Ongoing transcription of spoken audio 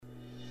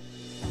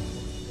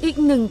อีก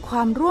หนึ่งคว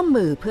ามร่วม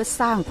มือเพื่อ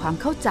สร้างความ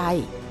เข้าใจ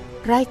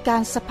รายกา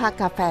รสภา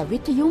กาแฟวิ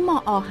ทยุม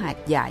อ.หาด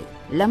ใหญ่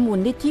และมูล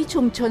นิธิ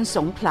ชุมชนส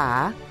งขลา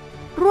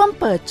ร่วม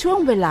เปิดช่วง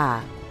เวลา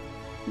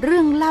เรื่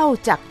องเล่า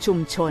จากชุม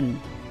ชน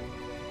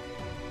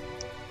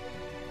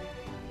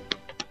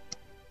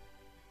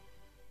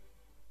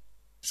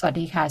สวัส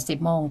ดีค่ะ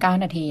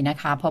 10:09 นาทีนะ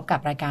คะพบกับ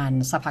รายการ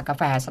สภากาแ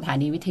ฟสถา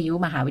นีวิทยุ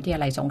มหาวิทย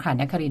าลัยสงขลา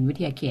นครินทร์วิ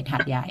ทยาเขตหา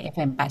ดใหญ่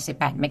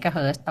FM88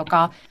 MHz แล้ว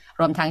ก็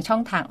รวมทั้งช่อ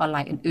งทางออนไล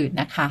น์อื่น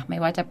ๆนะคะไม่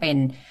ว่าจะเป็น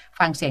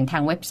ฟังเสียงทา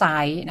งเว็บไซ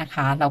ต์นะค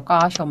ะแล้วก็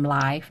ชมไล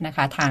ฟ์นะค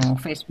ะทาง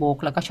Facebook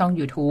แล้วก็ช่อง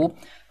YouTube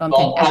รวม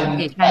ถึงแอปพลิเ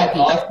คชัน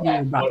PSU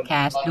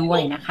Broadcast ด้วย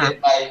นะคะ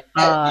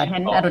ท่า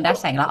นอรุณรัต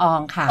น์แสงละออ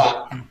งค่ะ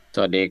ส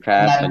วัสดีครั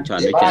บคุณช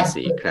รวิจัยศ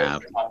รีครับ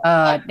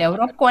เดี๋ยว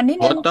รบกวนนิด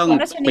นึงต้อง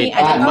ปิด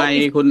ไม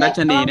ค์คุณรัช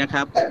นีนะค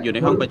รับอยู่ใน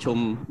ห้องประชุม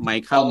ไม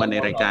ค์เข้ามาใน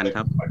รายการค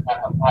รับ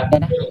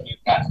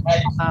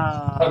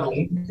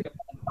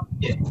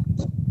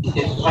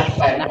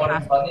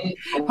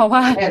เพราะว่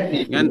า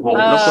งั้น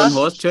รบกวนโฮ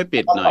สต์ช่วย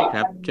ปิดหน่อยค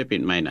รับช่วยปิ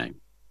ดไมค์หน่อย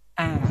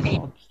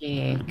โอเค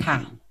ค่ะ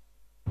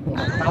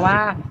เพราะว่า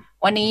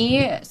วันนี้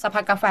สภ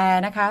ากาแฟ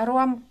นะคะร่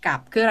วมกับ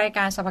คือรายก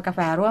ารสภากาแฟ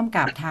ร่วม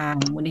กับทาง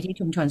มูลนิธิ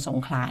ชุมชนสง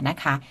ขลานะ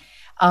คะ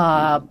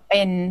เ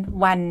ป็น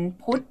วัน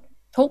พุธ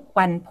ทุก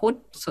วันพุธ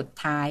สุด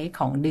ท้ายข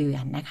องเดือ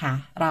นนะคะ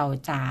เรา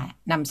จะ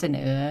นำเสน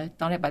อ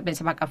ต้องเรียกว่าเป็น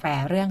สภากาแฟ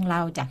เรื่องเล่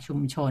าจากชุม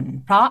ชน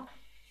เพราะ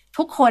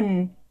ทุกคน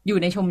อยู่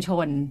ในชุมช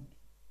น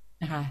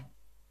นะคะ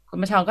คุณ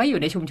ประชรก็อยู่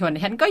ในชุมชน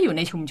ฉันก็อยู่ใ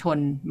นชุมชน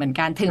เหมือน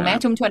กันถึงแม้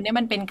ชุมชนนี้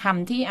มันเป็นค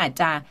ำที่อาจ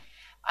จะ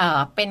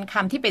เป็นค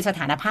ำที่เป็นสถ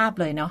านภาพ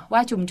เลยเนาะว่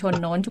าชุมชน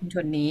โน้นชุมช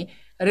นนี้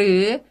หรื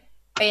อ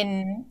เป็น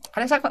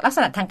ลักษ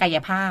ณะทางกาย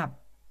ภาพ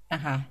น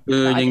ะคะคื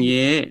ออย่าง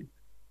นี้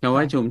คำ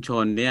ว่าชุมช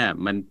นเนี่ย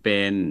มันเป็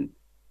น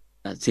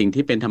สิ่ง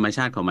ที่เป็นธรรมช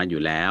าติของมันอ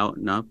ยู่แล้ว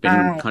เนาะเป็น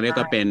เขาเรียก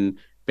ว่าเ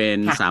ป็น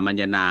สามั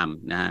ญนาม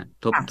นะฮะ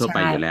ทั่วไป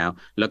อยู่แล้ว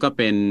แล้วก็เ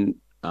ป็น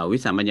วิ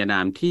สามัญนา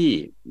มที่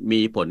มี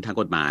ผลทาง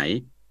กฎหมาย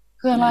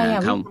คืออะไรวิ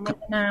สามัญ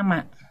นาม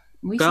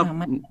วิสา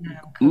มัญนา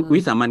มวิ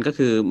สามัญก็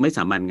คือไม่ส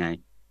ามัญไง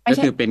ก็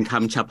คือเป็นค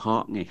ำเฉพา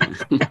ะไง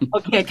โอ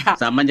เคค่ะ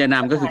สามัญนา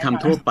มก็คือค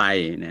ำทั่วไป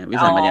นะวิ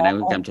สามัญนาม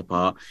คือคำเฉพ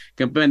าะ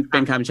เป็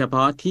นคำเฉพ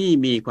าะที่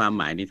มีความ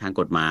หมายในทาง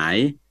กฎหมาย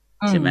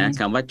ใช่ไหม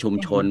คำว่าชุม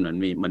ชน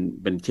มัน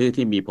เป็นชื่อ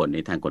ที่มีผลใน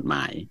ทางกฎหม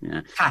ายน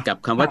ะกับ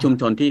คำว่าชุม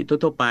ชนที่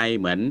ทั่วไป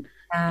เหมือน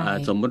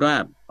สมมติว่า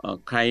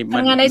ใครท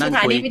ำงานในสถ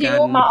านีวิท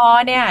ยุมอ.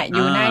เนี่ยอ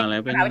ยู่ใน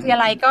มหาวิทยา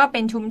ลัยก็เป็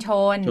นชุมช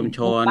น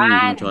บ้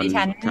านดิ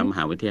ฉันมห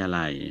าวิทยา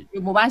ลัยอ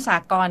ยู่หมู่บ้านสา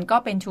กลก็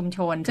เป็นชุมช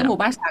นซึ่งหมู่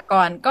บ้านสาก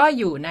ลก็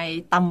อยู่ใน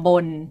ตำบ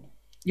ล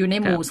อยู่ใน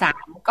หมู่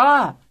3ก็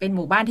เป็นห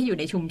มู่บ้านที่อยู่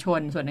ในชุมช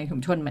นส่วนในชุม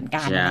ชนเหมือน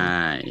กันใ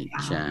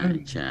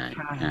ช่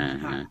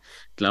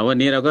แล้ววัน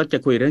นี้เราก็จะ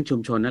คุยเรื่องชุม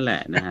ชนนั่นแหล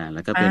ะนะฮะแ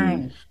ล้วก็เป็น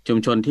ชุม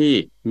ชนที่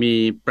มี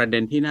ประเด็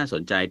นที่น่าส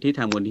นใจที่ท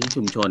างมูลนิธิ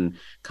ชุมชน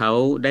เขา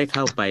ได้เ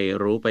ข้าไป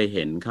รู้ไปเ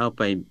ห็นเข้าไ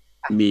ป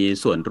มี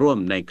ส่วนร่วม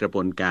ในกระบ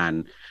วนการ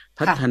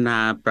พัฒนา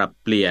ปรับ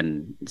เปลี่ยน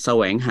แส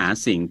วงหา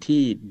สิ่ง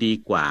ที่ดี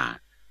กว่า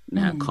น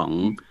ะของ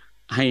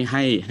ใ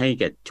ห้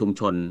แก่ชุม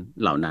ชน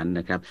เหล่านั้น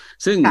นะครับ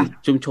ซึ่ง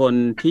ชุมชน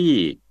ที่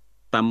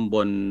ตำบ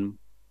ล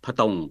พะ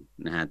ตง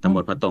นะฮะตำบ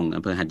ลพะตง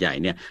อำเภอหาดใหญ่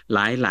เนี่ยห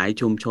ลาย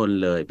ชุมชน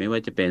เลยไม่ว่า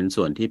จะเป็น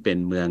ส่วนที่เป็น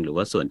เมืองหรือ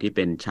ว่าส่วนที่เ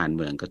ป็นชานเ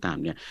มืองก็ตาม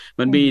เนี่ย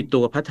มันมีตั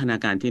วพัฒนา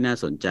การที่น่า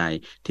สนใจ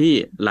ที่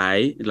ห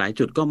ลาย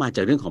จุดก็มาจ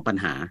ากเรื่องของปัญ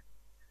ห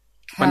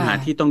า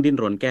ที่ต้องดิ้น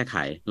รนแก้ไข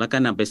แล้วก็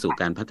นำไปสู่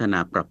การพัฒนา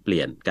ปรับเป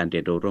ลี่ยนการเรี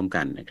ยนรู้ร่วม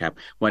กันนะครับ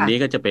วันนี้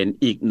ก็จะเป็น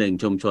อีกหนึ่ง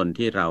ชุมชน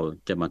ที่เรา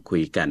จะมาคุ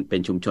ยกันเป็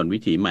นชุมชนวิ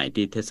ถีใหม่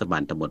ที่เทศบา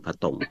ลตำบลพะ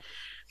ตง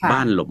บ้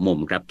านหลบมุม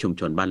ครับชุม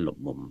ชนบ้านหลบ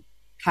มุม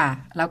ค่ะ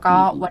แล้วก็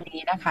วัน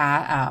นี้นะคะ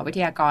วิท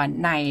ยากร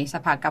ในส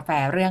ภากาแฟ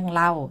เรื่องเ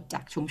ล่าจ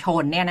ากชุมช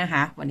นเนี่ยนะค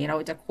ะวันนี้เรา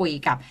จะคุย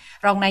กับ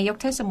รองนายก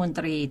เทศมนต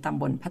รีต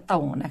ำบลพะต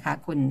งนะคะ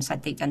คุณสัน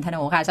ติจันทโน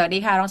ค่ะสวัสดี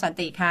ค่ะรองสัน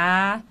ติค่ะ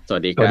สวั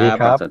สดีค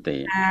รับสันติ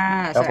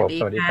สวัส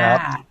ดีค่ะ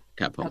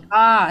ครับผมแล้ว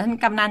ก็ท่าน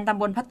กำนันต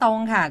ำบลพะตง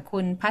ค่ะคุ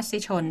ณพัช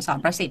ชนสอน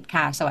ประสิทธิ์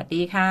ค่ะสวัส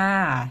ดีค่ะ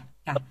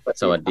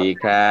สวัสดี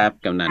ครับ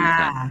กำนัน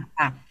ครับ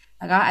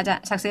แล้วก็อาจาร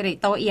ย์ศักดิ์สิริ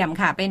โตเอี่ยม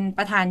ค่ะเป็นป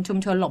ระธานชุม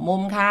ชนหลบมุ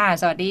มค่ะ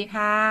สวัสดี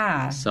ค่ะ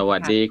สวั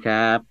สดีค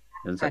รับ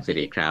คุณศักดิ์สิ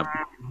ริครับ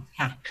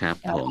ค่ะครับ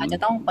ผมอาจจะ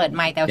ต้องเปิดไ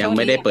มค์แต่ยังไ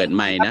ม่ได้เปิดไ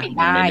มค์นะ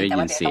ยังไม่ได้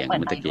ยินเสียง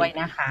เมื่อกี้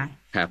นะคะ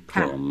ครับผ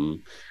ม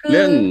เ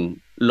รื่อง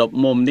หลบ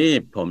มุมนี่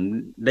ผม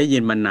ได้ยิ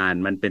นมานาน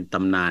มันเป็นต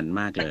ำนาน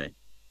มากเลย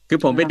คือ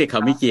ผมเป็นเด็กเข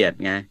าไม่เกียรติ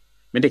ไง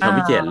เป็นเด็กเขาไ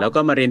ม่เกียรติแล้วก็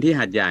มาเรียนที่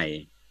หาดใหญ่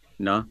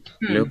เนาะ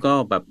แล้วก็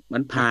แบบมั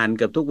นผ่านเ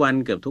กือบทุกวัน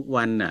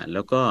น่ะแ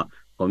ล้วก็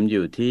ผมอ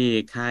ยู่ที่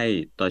ค่าย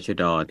ตช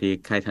ด.ที่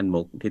ค่ายท่าน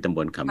มุกที่ตำบ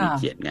ลเขามี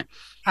เกียรติไง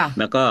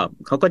แล้วก็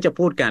เขาก็จะ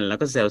พูดกันแล้ว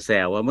ก็แซ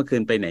วๆว่าเมื่อคื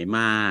นไปไหนม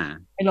า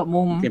ไปหลบ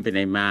มุมขึ้นไปไห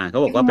นมาเขา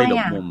บอกว่าไปหล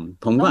บมุม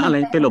ผมว่าอะไร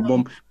ไปหลบมุ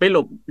มไปหล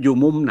บอยู่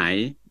มุมไหน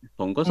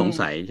ผมก็สง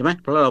สัยใช่ไหม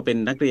เพราะเราเป็น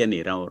นักเรียน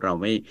นี่เรา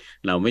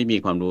ไม่มี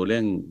ความรู้เรื่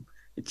อง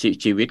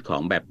ชีวิตขอ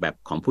งแบบ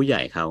ของผู้ให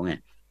ญ่เขาไง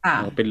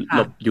เป็นหล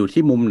บอยู่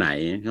ที่มุมไหน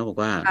เขาบอก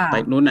ว่าไป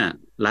นู้นน่ะ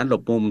ร้านหล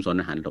บมุมสวน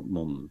อาหารหลบ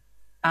มุม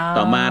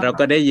ต่อมาเรา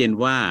ก็ได้ยิน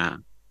ว่า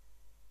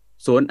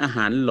สวนอาห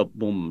ารหลบ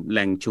มุมแห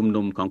ล่งชุม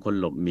นุมของคน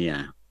หลบเมีย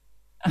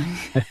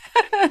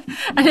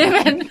อันนี้เ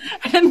ป็น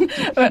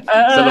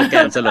สโลแก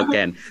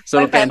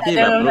นที่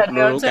แบบ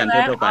รู้กัน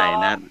ทั่วไป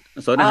นะ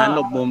ศูนย์อาหารหล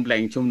บมุมแหล่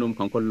งชุมนุมข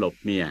องคนหลบ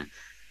เนี่ย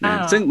นะ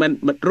ซึ่งมัน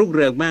รุ่งเ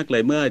รืองมากเล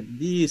ยเมื่อ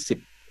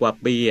20กว่า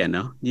ปีเน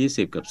าะ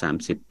20กับ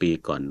30ปี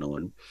ก่อนโน้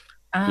น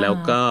แล้ว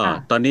ก็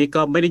ตอนนี้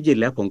ก็ไม่ได้ยิน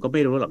แล้วผมก็ไ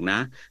ม่รู้หรอกนะ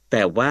แ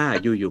ต่ว่า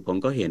อยู่ๆผม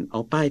ก็เห็นเอา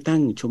ป้ายตั้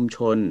งชุมช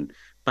น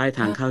ป้ายท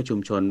างเข้าชุม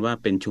ชนว่า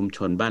เป็นชุมช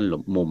นบ้านหล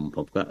บมุมผ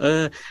มก็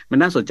มัน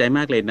น่าสนใจม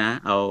ากเลยนะ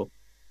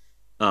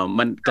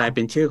มันกลายเ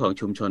ป็นชื่อของ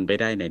ชุมชนไป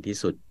ได้ในที่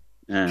สุด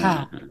ค่ะ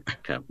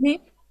ครับนี่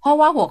เพราะ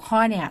ว่าหัวข้อ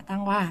เนี่ยตั้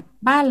งว่า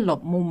บ้านหล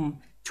บมุม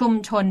ชุม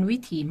ชนวิ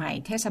ถีใหม่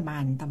เทศบา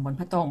ลตำบล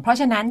พะตงเพราะ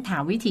ฉะนั้นถา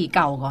มวิถีเ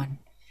ก่าก่อน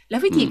แล้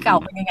ววิถีเก่า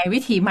เป็นยังไงวิ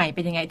ถีใหม่เ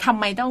ป็นยังไงทำ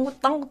ไม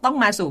ต้อง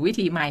มาสู่วิ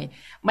ถีใหม่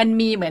มัน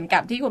มีเหมือนกั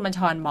บที่คุณบัญช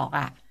รบอก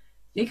อ่ะ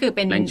นี่คือเ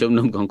ป็นแหล่งชุม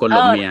นุมของคนหล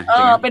บเมีย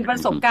เป็นประ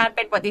สบการณ์เ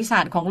ป็นประวัติศา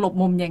สตร์ของหลบ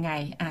มุมยังไง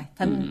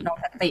ท่านรอง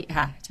สันติ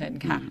ค่ะเชิญ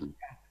ค่ะ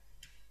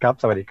ครับ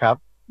สวัสดีครับ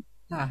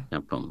ค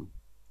รับผม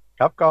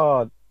ครับก็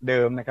เ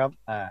ดิมนะครับ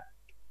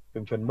ชุ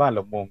มชนบ้านหล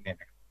บมุมเนี่ย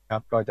นะครั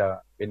บก็จะ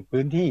เป็น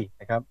พื้นที่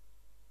นะครับ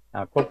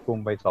ควบคุม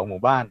ไป2ห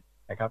มู่บ้าน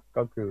นะครับ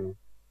ก็คือ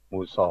ห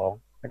มู่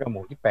2และก็ห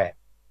มู่ที่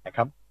8นะค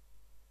รับ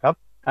ครับ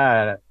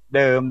เ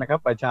ดิมนะครับ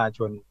ประชาช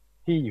น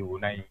ที่อยู่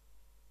ใน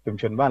ชุม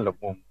ชนบ้านหลบ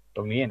มุมต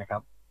รงนี้นะครั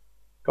บ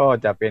ก็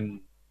จะเป็น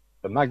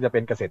ส่วนมากจะเ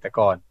ป็นเกษตรก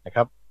รนะค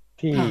รับ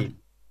ที่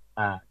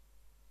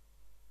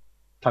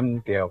ท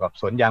ำเกี่ยวกับ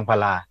สวนยางพา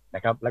ราน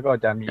ะครับแล้วก็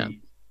จะมี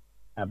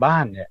บ้า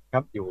นเนี่ยค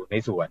รับอยู่ใน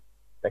สวน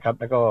นะครับ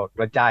แล้วก็ก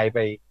ระจายไป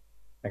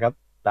นะครับ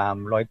ตาม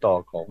รอยต่อ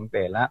ของแ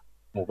ต่ละ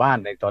หมู่บ้าน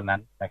ในตอนนั้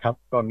นนะครับ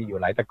ก็มีอยู่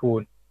หลายตระกู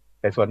ล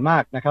แต่ส่วนมา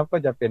กนะครับก็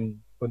จะเป็น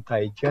คนไท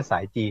ยเชื้อสา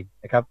ยจีน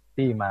นะครับ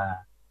ที่มา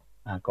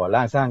ก่อร่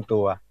างสร้างตั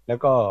วแล้ว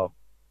ก็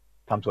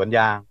ทำสวนย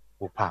าง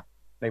ปลูกผัก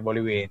ในบ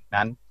ริเวณ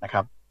นั้นนะค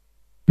รับ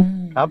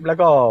ครับแล้ว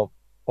ก็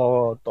พอ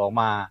ต่อ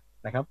มา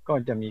นะครับก็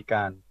จะมีก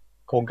าร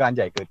โครงการใ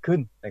หญ่เกิดขึ้น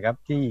นะครับ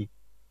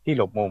ที่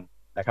หลบมุม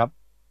นะครับ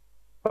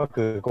ก็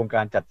คือโครงก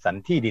ารจัดสรร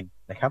ที่ดิน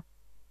นะครับ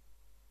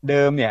เ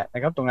ดิมเนี่ยน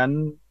ะครับตรงนั้น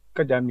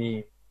ก็จะมี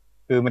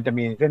คือมันจะ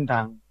มีเส้นทา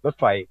งรถ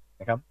ไฟ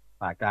นะครับ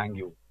ผ่ากลางอ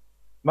ยู่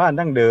บ้าน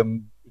ดั้งเดิม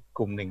อีกก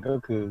ลุ่มหนึ่งก็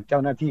คือเจ้า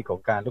หน้าที่ของ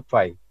การรถไฟ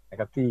นะ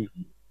ครับที่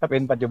ถ้าเป็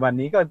นปัจจุบัน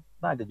นี้ก็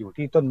น่าจะอยู่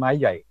ที่ต้นไม้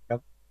ใหญ่ครั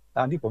บต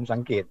ามที่ผมสั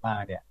งเกตมา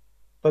เนี่ย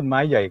ต้นไม้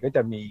ใหญ่ก็จ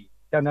ะมี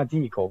เจ้าหน้า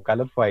ที่ของการ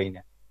รถไฟเ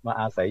นี่ยมา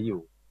อาศัยอ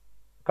ยู่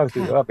ก็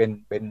ถือว่าเ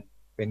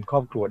ป็นครอ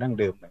บครัวดั้ง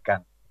เดิมเหมือนกัน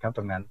ครับต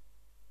รงนั้น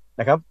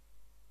นะครับ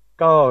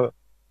ก็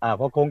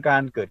พอโครงกา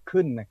รเกิด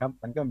ขึ้นนะครับ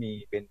มันก็มี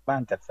เป็นบ้า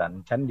นจัดสรร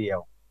ชั้นเดียว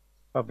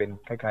ก็เป็น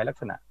คล้ายๆลัก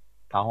ษณะ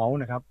ทาวน์เฮาส์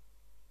นะครับ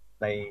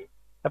ใน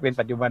ถ้าเป็น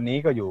ปัจจุบันนี้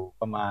ก็อยู่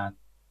ประมาณ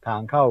ทา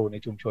งเข้าใน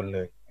ชุมชนเล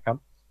ยนะครับ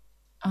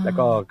แล้ว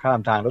ก็ข้าม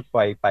ทางรถไฟ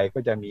ไปก็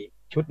จะมี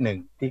ชุดหนึ่ง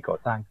ที่ก่อ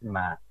สร้างขึ้นม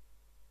า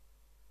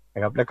น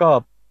ะครับแล้วก็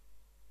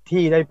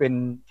ที่ได้เป็น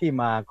ที่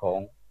มาของ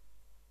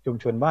ชุม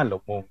ชนบ้านหล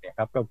บมุมเนี่ย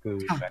ครับก็คือ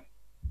เหมือน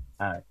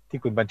ที่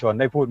คุณบัญชร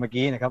ได้พูดเมื่อ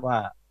กี้นะครับว่า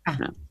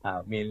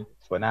มี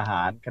สวนอาห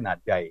ารขนาด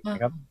ใหญ่น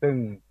ะครับซึ่ง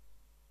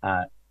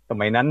ส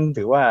มัยนั้น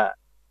ถือว่า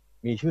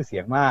มีชื่อเสี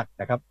ยงมาก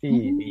นะครับที่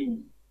มี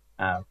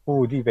ผู้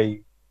ที่ไป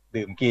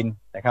ดื่มกิน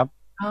นะครับ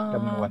จ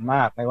ำนวนม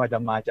ากไม่ว่าจะ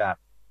มาจาก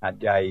หาด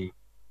ใหญ่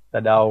ต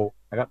ะเดา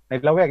นะครับใน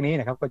ละแวกนี้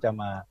นะครับก็จะ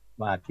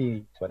มาที่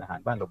สวนอาหาร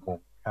บ้านหลบมุม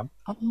ครับ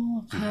อ๋อ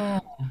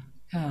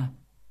ค่ะ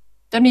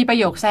จะมีประ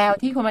โยคแซว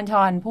ที่คุณบัญช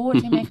รพูด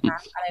ใช่ไหมคะ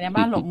อะไรนะ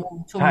บ้านหลบมุม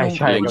ชุม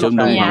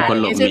นุมของคน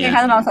หลบเมียใช่ไหมค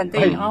ะน้องสัน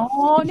ติอ๋อ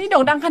นี่โด่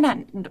งดังขนาด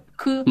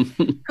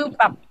คือ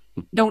แบบ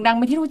โด่งดังเ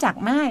ป็นที่รู้จัก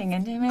มากอย่าง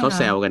นั้นใช่ไหมคะเขาแ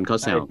ซวกันครับ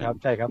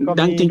ใช่ครับ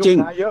ดังจริง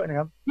ๆเยอะนะค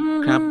รับ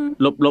ครับ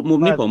หลบมุม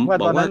นี่ผม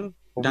บอกว่า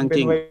ดังจ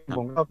ริงผ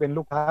มก็เป็น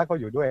ลูกค้าเขา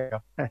อยู่ด้วยครั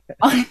บ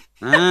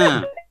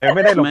แต่ไ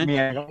ม่ได้หลบเมี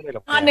ยเขาไม่ได้หล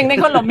บหนึ่งใน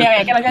คนหลบเมียไง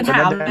ก็เราจะถาม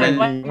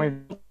ว่าไม่มี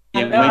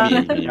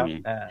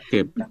คื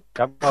อ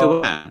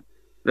ว่า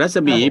รัศ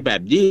มีแบ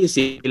บ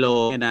20 กิโล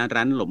เนี่ยนะร้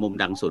านหลบมุม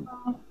ดังสุด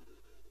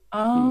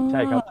ใ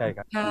ช่ครับ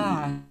ค่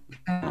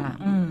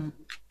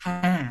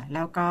ะแ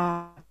ล้วก็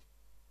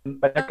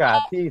บรรยากาศ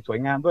ที่สวย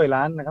งามด้วย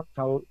ร้านนะครับเ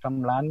ขาท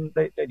ำร้าน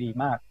ได้ดี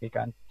มากมีก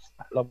าร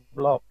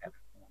รอบๆครับ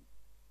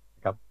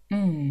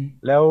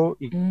แล้ว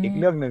อีก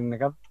เรื่องหนึ่งน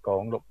ะครับขอ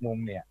งหลบมุม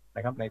เนี่ยน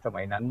ะครับในส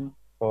มัยนั้น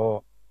พอ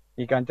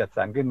มีการจัดส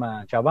รรขึ้นมา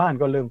ชาวบ้าน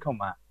ก็เริ่มเข้า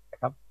มานะ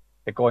ครับ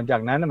แต่ก่อนจา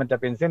กนั้นมันจะ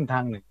เป็นเส้นทา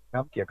งหนึ่งค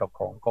รับเกี่ยวกับ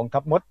ของกองทั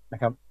พมดน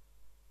ะครับ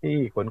ที่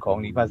ขนของ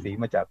หนีภาษี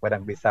มาจากประดั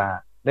งเบซา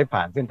ได้ผ่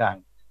านเส้นทาง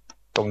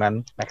ตรงนั้น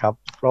นะครับ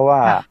เพราะว่า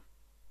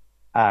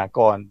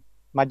ก่อน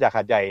มาจากห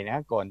าดใหญ่น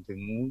ะก่อนถึ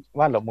ง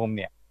บ้านหลบมุมเ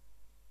นี่ย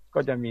ก็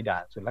จะมีด่า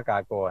นศุลกา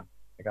กร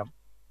นะครับ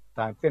ท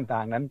างเส้นทา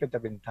งนั้นก็จะ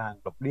เป็นทาง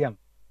หลบเลี่ยง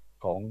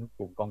ของก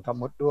ลุ่มกองทัพ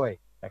มดด้วย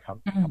นะครับ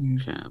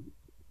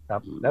ครั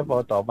บแล้วพอ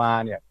ต่อมา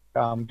เนี่ยก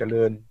ารเจ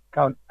ริญเ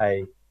ข้า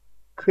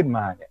ขึ้นม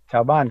าเนี่ยช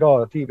าวบ้านก็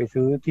ที่ไป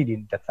ซื้อที่ดิน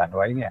จัดสรรไ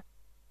ว้เนี่ย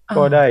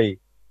ก็ได้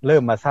เริ่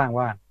มมาสร้าง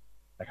บ้าน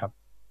นะครับ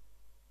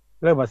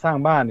เริ่มมาสร้าง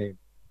บ้านเนี่ย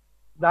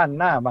ด้าน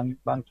หน้า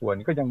บางส่วน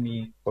ก็ยังมี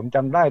ผมจ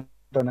ำได้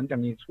ตอนนั้นจะ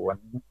มีสวน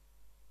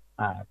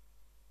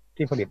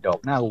ที่ผลิตดอก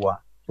หน้าวัว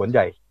สวนให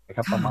ญ่นะค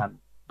รับประมาณ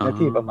เนื้อ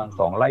ที่ประมาณ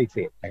2 ไร่เศ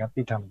ษนะครับ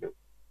ที่ทำอยู่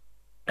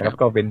นะครับ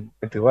ก็เป็น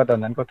ถือว่าตอน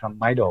นั้นก็ทำ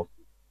ไม้ดอก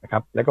นะครั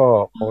บแล้วก็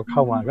พอเข้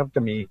ามาก็จ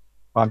ะมี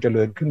ความเจ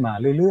ริญขึ้นมา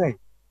เรื่อย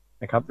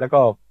ๆนะครับแล้ว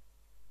ก็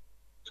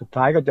สุด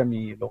ท้ายก็จะ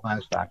มีโรงงาน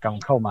อุตสาหกรรม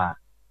เข้ามา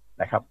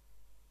นะครับ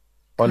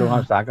พอโรงงาน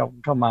อุตสาหกรรม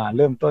เข้ามาเ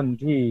ริ่มต้น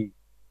ที่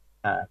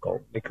ของ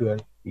ในเครือ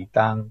สี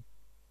ตัง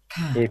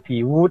AP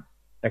Wood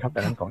นะครับแ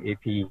ต่นั้นของ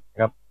AP น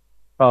ะครับ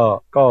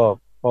ก็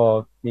พอ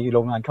มีโร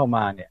งงานเข้าม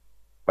าเนี่ย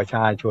ประช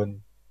าชน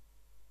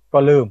ก็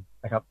เริ่ม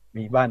นะครับ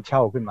มีบ้านเช่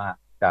าขึ้นมา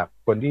จาก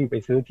คนที่ไป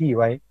ซื้อที่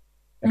ไว้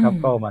นะครับ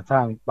ก็มาสร้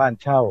างบ้าน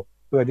เช่า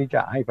เพื่อที่จ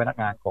ะให้พนัก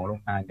งานของโร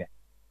งงานเนี่ย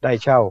ได้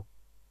เช่า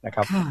นะค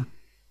รับ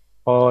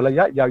พอระย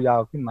ะยา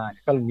วๆขึ้นมา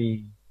ก็มี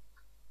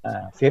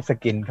เซฟส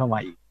กินเข้ามา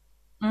อีก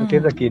เซ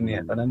ฟสกินเนี่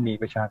ยตอนนั้นมี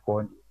ประชาก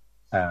ร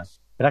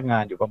พนักงา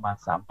นอยู่ประมาณ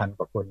 3,000 ก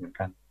ว่าคนเหมือน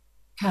กัน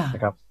น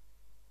ะครับ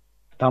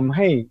ทำใ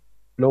ห้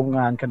โรงง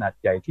านขนาด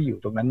ใหญ่ที่อยู่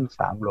ตรงนั้น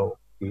3 โรง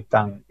สี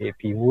ตัง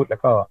AP Wood แล้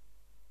วก็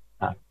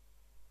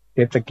เซ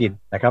ฟสกิน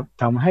นะครับ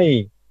ทำให้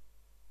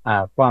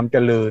ความเจ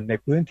ริญใน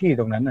พื้นที่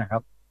ตรงนั้นนะครั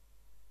บ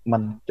มั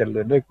นเจริ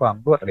ญด้วยความ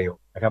รวดเร็ว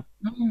นะครับ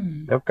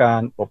แล้วกา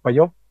รอพย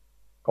พ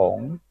ของ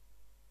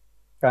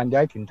การย้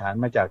ายถิ่นฐาน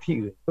มาจากที่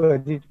อื่นเพื่อ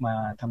ที่มา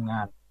ทำง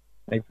าน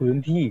ในพื้น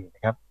ที่น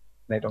ะครับ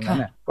ในตรงนั้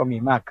นก็มี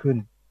มากขึ้น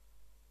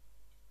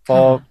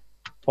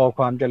พอค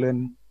วามเจริญ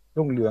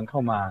รุ่งเรืองเข้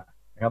ามา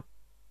นะครับ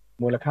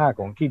มูลค่า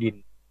ของที่ดิน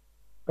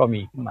ก็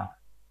มีขึ้นมา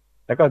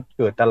แล้วก็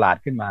เกิดตลาด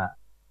ขึ้นมา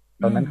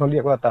ตอนนั้นเขาเรี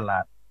ยกว่าตลา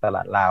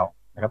ดลาว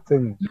นะครับ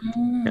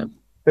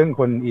ซึ่ง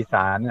คนอีส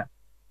านเนี่ย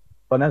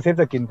ตอนนั้นเซฟ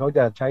สกินเขาจ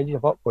ะใช้เฉ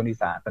พาะคนอี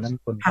สานตอนนั้น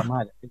คนพม่า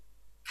จะไม่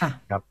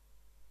ครับ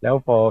แล้ว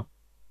พอ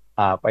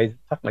ไป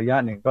สักระยะ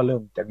หนึ่งก็เริ่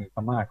มจะมีพ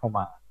ม่าเข้าม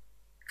า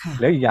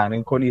แล้วอีกอย่างหนึ่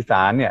งคนอีส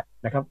านเนี่ย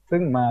นะครับซึ่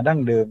งมาดั้ง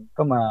เดิม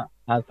ก็มา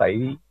อาศัย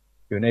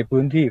อยู่ใน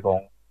พื้นที่ของ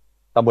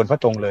ตำบลพะ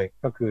ตงเลย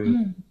ก็คือ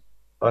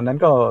ตอนนั้น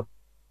ก็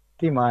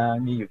ที่มา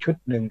มีอยู่ชุด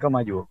หนึ่งก็ม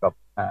าอยู่กับ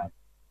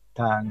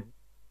ทาง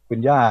คุณ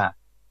ย่า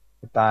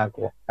คุณตา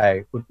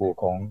คุณปู่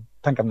ของ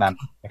ท่านกำนัน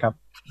นะครับ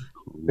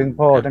ซึ่ง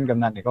พ่อท่านก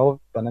ำนันเนี่ยเขา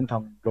ตอนนั้นท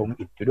ำโรง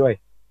อิฐอยู่ด้วย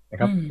นะ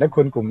ครับและค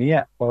นกลุ่มนี้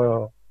พอ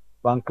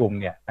บางกลุ่ม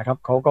เนี่ยนะครับ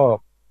เขาก็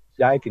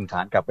ย้ายถิ่นฐ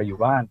านกลับไปอยู่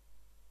บ้าน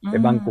แต่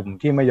บางกลุ่ม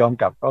ที่ไม่ยอม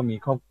กลับก็มี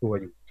ครอบครัว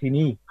อยู่ที่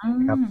นี่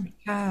นะครับ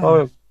ก็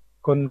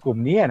คนกลุ่ม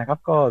นี้นะครับ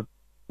ก็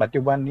ปัจ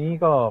จุบันนี้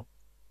ก็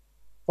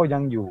ยั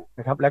งอยู่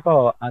นะครับแล้วก็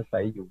อาศั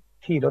ยอยู่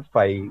ที่รถไฟ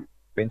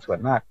เป็นส่วน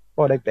มาก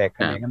ก็ได้แตกแข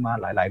นงกันมา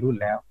หลายรุ่น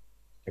แล้ว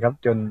นะครับ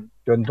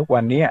จนทุกวั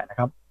นนี้นะ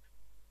ครับ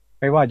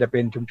ไม่ว่าจะเป็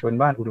นชุมชน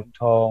บ้านอุดม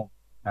ทอง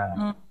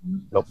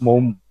หลบมุ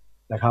ม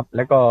นะครับแ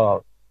ล้วก็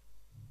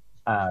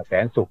แส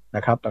นสุขน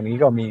ะครับตรงนี้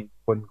ก็มี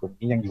คนกลุ่ม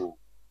นี้ยังอยู่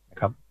นะ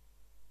ครับ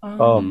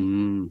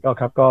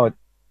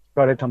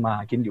ก็ได้ทำมา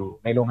กินอยู่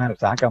ในโรงงานอุ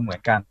ตสาหกรรมเหมื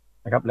อนกัน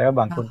นะครับแล้ว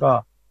บางคนก็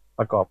ป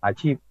ระกอบอา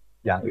ชีพ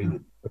อย่างอื่น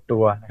ตั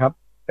วนะครับ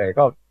แต่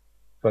ก็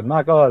ส่วนมา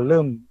กก็เ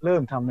ริ่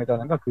มทำในตอน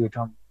นั้นก็คือท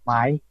ำไ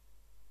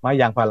ม้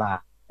ยางพารา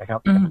นะครับ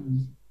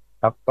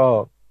ครับ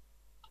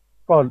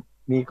ก็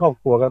มีครอบ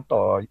ครัวกัน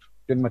ต่อ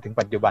จนมาถึง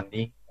ปัจจุบัน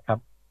นี้นะครับ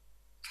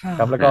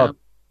ครับแล้วก็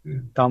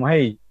ทำให้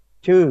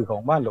ชื่อขอ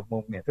งบ้านหลบมุ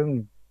มเนี่ยซึ่ง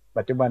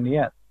ปัจจุบันนี้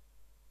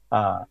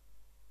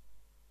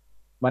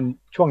มัน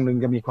ช่วงหนึ่ง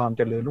จะมีความเ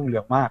จริญรุ่งเรื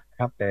องมาก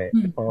ครับแต่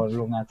พอโ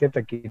รงงานเซฟส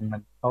กินมั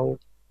นเข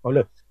าเ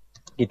ลิก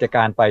กิจก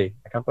ารไป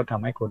นะครับก็ท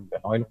ำให้คนเหลื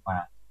อน้อยลงมา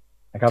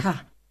นะครับ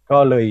ก็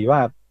เลยว่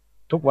า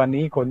ทุกวัน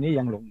นี้คนนี้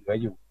ยังหลงเหลือ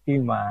อยู่ที่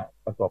มา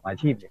ประกอบอา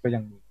ชีพเนี่ยก็ยั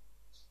งมี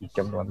อีกจ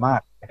ำนวนมา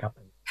กนะครับ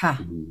ค่ะ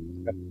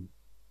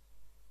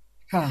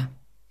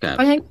เพ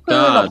ราะฉะนั้นคื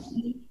อ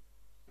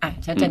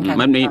ชัดเจนค่ะ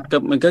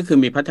มันก็คือ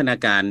มีพัฒนา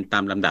การตา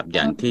มลำดับอ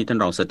ย่างที่ท่าน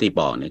รองสติ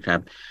บอกนะครับ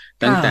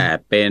ตั้งแต่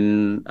เป็น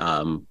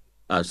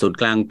ศูนย์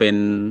กลางเป็น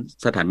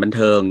สถานบันเ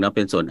ทิงเนาะเ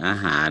ป็นส่วนอา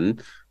หาร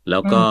แล้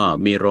วก็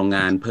มีโรงง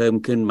านเพิ่ม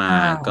ขึ้นมา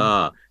ก็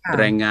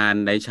แรงงาน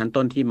ในชั้น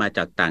ต้นที่มาจ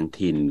ากต่าง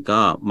ถิ่นก็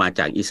มา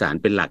จากอีสาน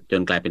เป็นหลักจ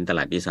นกลายเป็นตล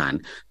าดอีสาน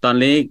ตอน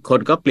นี้คน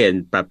ก็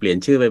ปรับเปลี่ยน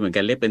ชื่อไปเหมือน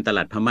กันเรียกเป็นตล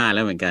าดพม่าแ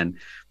ล้วเหมือนกัน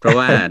เพราะ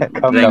ว่า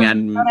แรงงาน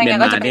เมียน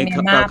มาเนี่ย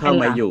เข้า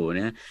มาอยู่น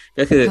ะ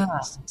ก็คือ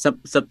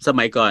ส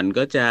มัยก่อน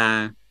ก็จะ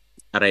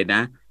อะไรน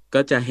ะ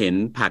ก็จะเห็น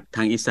ผักท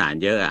างอีสาน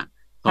เยอะอ่ะ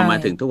พอมา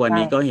ถึงทุกวัน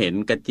นี้ก็เห็น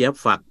กระเจี๊ยบ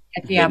ฝักเ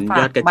ห็นย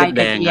อดกระเจี๊ยบ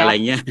แดงอะไร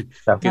เงี้ย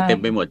คือเต็ม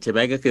ไปหมดใช่ไหม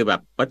ก็คือแบ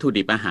บวัตถุ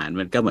ดิบอาหาร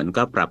มันก็เหมือน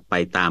ก็ปรับไป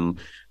ตาม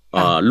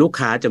ลูก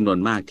ค้าจำนวน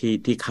มาก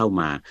ที่เข้า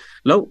มา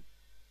แล้ว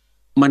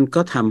มัน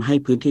ก็ทำให้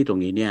พื้นที่ตร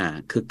งนี้เนี่ย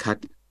คึกคัก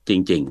จ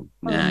ริง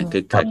ๆนะคึ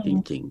กคักจ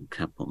ริงๆค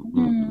รับผม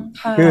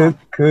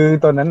คือ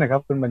ตอนนั้นนะครั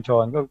บคุณบัญช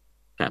รก็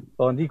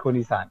ตอนที่คน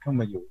อีสานเข้า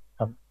มาอยู่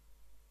ครับ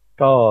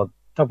ก็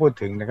ถ้าพูด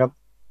ถึงนะครับ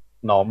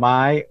หน่อไม้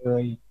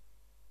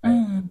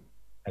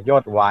ยอ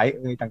ดหวาย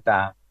ต่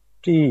าง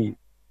ๆที่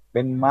เ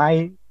ป็นไม้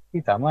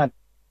ที่สามารถ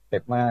เก็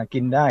บมากิ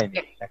นได้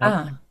นะครับ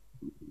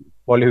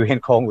บริเวณ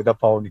คลองอุตภ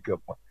เปานี่เกือบ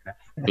หมดนะ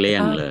เกลี้ย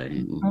งเลย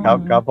ครั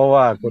บเพราะ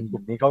ว่าคนก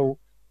ลุ่มนี้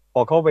พ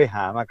อเขาไปห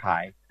ามาขา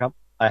ยครับ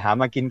หา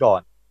มากินก่อ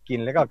นกิน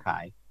แล้วก็ขา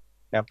ย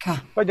นะครับ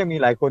ก็จะมี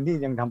หลายคนที่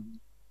ยังท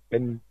ำเ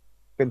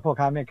ป็นพ่อ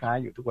ค้าแม่ค้า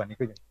อยู่ทุกวันนี้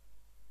ก็ยัง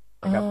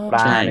นะครับปล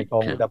าในคลอ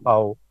งอุตภเปา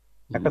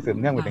แล้วก็สืบ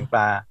เนื่องไปถึงป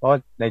ลาเพราะ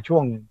ในช่ว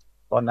ง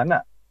ตอนนั้นอ่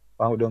ะค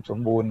วามอุดมสม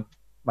บูรณ์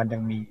มันยั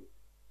งมี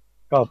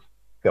ก็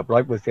เกือบ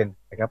 100% น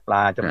ะครับปล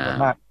าจำนวน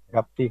มากนะค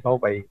รับที่เขา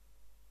ไป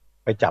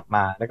ไปจับม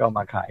าแล้วก็ม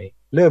าขาย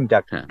เริ่มจา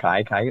กขาย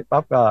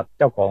ปั๊บก็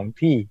เจ้าของ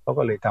ที่เขา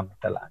ก็เลยท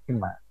ำตลาดขึ้น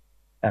มา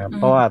เ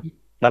พราะว่า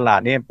ตลาด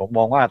นี้ผมม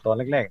องว่าตอน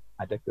แรกๆอ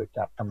าจจะเกิดจ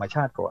ากธรรมช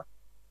าติก่อน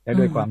และ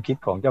ด้วยความคิด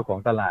ของเจ้าของ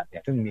ตลาดเนี่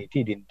ยซึ่งมี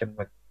ที่ดินจำน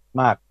วน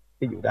มาก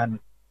ที่อยู่ด้าน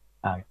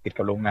ติด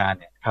กับโรงงาน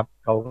เนี่ยครับ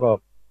เขาก็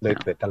เลย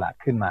เกิดตลาด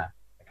ขึ้นมา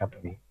นะครับตร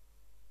งนี้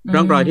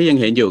ร่องรอยที่ยัง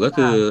เห็นอยู่ก็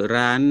คือ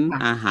ร้าน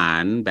อาหา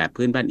รแบบ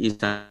พื้นบ้านอี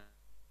สา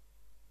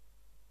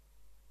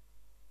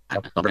น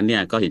ตอนนั้นเนี่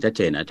ยก็เห็นชัดเ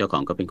จนเจ้าขอ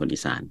งก็เป็นคนอี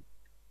สาน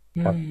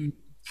ครับ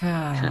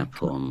ครับ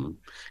ผม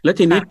แล้ว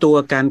ทีนี้ตัว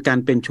การ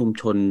เป็นชุม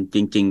ชนจ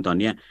ริงๆตอน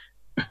เนี้ย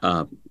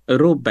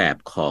รูปแบบ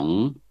ของ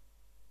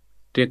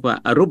เรียกว่า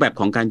รูปแบบ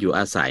ของการอยู่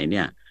อาศัยเ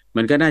นี่ย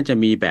มันก็น่าจะ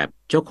มีแบบ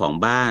เจ้าของ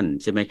บ้าน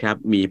ใช่ไหมครับ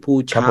มีผู้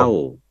เช่า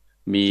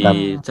มี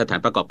สถาน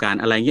ประกอบการ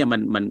อะไรเงี้ย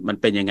มัน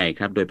เป็นยังไง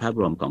ครับโดยภาพ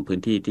รวมของพื้น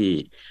ที่ที่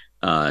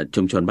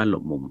ชุมชนบ้านหล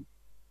บมุม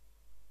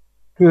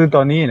คือต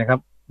อนนี้นะครับ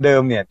เดิ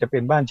มเนี่ยจะเป็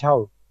นบ้านเช่า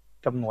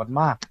จำนวน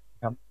มาก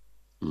ครับ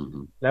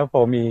แล้วพ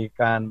อมี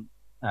การ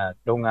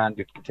โรงงานห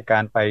ยุดกิจกา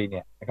รไปเ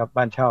นี่ยนะครับ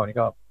บ้านเช่านี่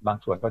ก็บาง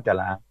ส่วนก็จะ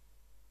ล้าง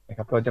นะค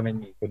รับก็จะไม่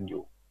มีคนอ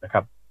ยู่นะค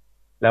รับ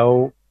แล้ว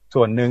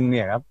ส่วนหนึ่งเ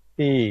นี่ยครับ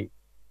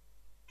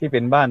ที่เป็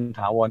นบ้านถ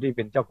าวรที่เ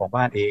ป็นเจ้าของ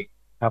บ้านเอง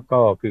ครับก็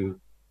คือ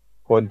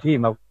คนที่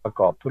มาประ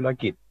กอบธุร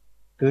กิจ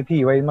ซื้อที่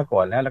ไว้เมื่อก่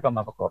อนแล้วก็ม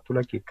าประกอบธุร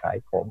กิจขาย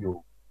ของอยู่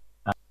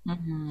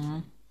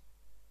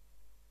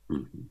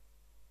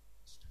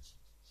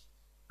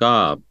ก็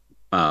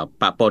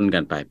ปะปนกั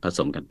นไปผส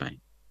มกันไป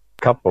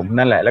ครับผม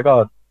นั่นแหละแล้วก็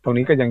ตรง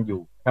นี้ก็ยังอ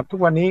ยู่ครับทุก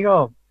วันนี้ก็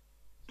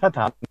ถ้าถ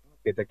าม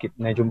เศรษฐกิจ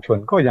ในชุมชน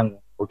ก็ยัง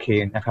โอเค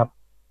นะครับ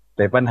แ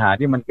ต่ปัญหา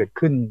ที่มันเกิด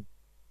ขึ้น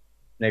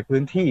ในพื้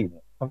นที่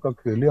ก็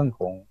คือเรื่อง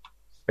ของ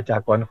ประชา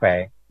กรแฝ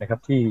งนะครับ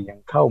ที่ยัง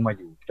เข้ามา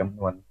อยู่จำน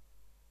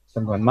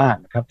วนมาก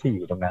นะครับที่อ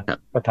ยู่ตรงนั้น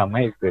ก็ทำใ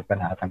ห้เกิดปัญ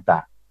หาต่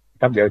าง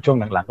ๆครับเดี๋ยวช่วง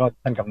หลังๆก็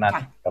ท่านกำนัน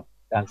กับ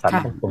อาจารย์สัน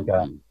คง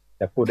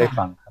จะพูดได้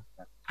ฟังครับ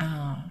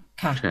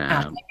ค่ะ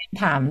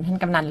ถามท่าน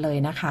กำนันเลย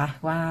นะคะ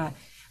ว่า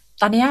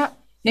ตอนนี้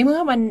ในเมื่อ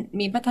มัน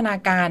มีพัฒนา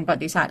การประวั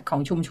ติศาสตร์ขอ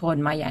งชุมชน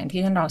มาอย่าง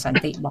ที่ท่านรองสัน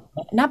ติบอก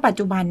ณปัจ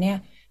จุบันเนี่ย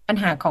ปัญ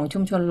หาของชุ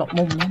มชนหลบ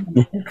มุมเนี่ยมัน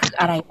คือ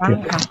อะไรบ้าง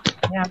คะ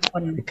เนี่ยค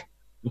น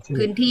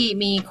พื้นที่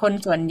มีคน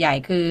ส่วนใหญ่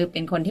คือเป็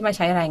นคนที่มาใ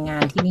ช้แรงงา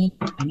นที่นี่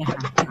นะคะ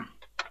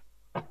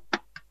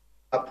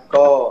ครับ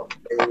ก็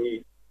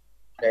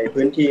ใน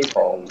พื้นที่ข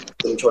อง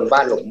ชุมชนบ้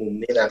านหลบมุม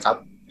นี่นะครับ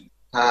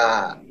ถ้า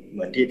เห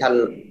มือนที่ท่าน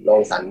รอ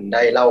งสันไ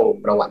ด้เล่า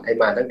ประวัติให้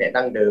มาตั้งแต่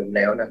ดั้งเดิมแ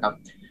ล้วนะครับ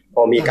พ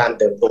อมีการ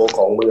เติบโตข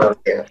องเมือง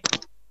เนี่ย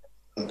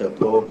เติบ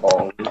โตขอ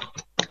ง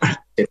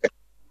เศรษฐกิ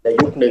จใน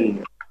ยุคหนึ่ง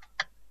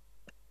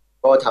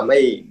ก็ทำให้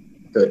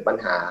เกิดปัญ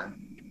หา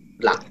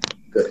หลัก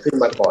เกิดขึ้น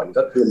มาก่อน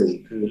ก็คือหนึ่ง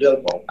คือเรื่อง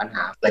ของปัญห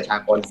าประชา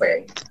กรแฝง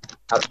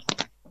ครับ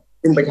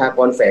ซึ่งประชาก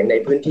รแฝงใน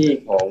พื้นที่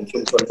ของชุ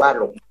มชนบ้าน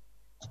หลบ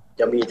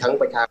จะมีทั้ง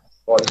ประชา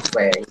กรแฝ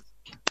ง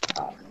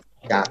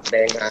จากแร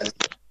งงาน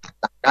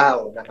ต่างด้าว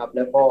นะครับแ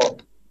ล้วก็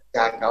ประช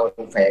ากร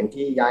แฝง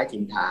ที่ย้าย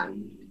ถิ่นฐาน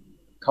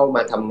เข้าม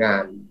าทำงา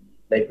น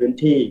ในพื้น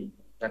ที่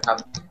นะครับ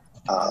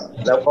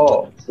แล้วก็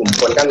กลุ่ม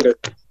คนดั้งเดิ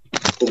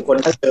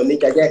มนี่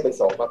จะแยกเป็น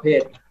2ประเภ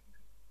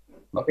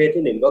ท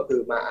ที่1ก็คื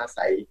อมาอา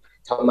ศัย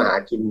ทำมาหา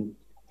กิน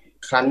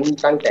ครั้น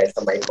ตั้งแต่ส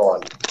มัยก่อน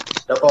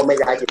แล้วก็ไม่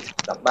ย้ายถิ่น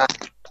กลับบ้าน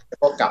แล้ว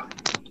ก็กลับ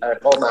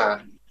ก็มา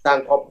สร้าง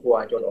ครอบครัว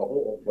จนออกลู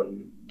กออกผล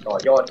ต่อ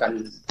ยอดกัน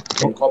เ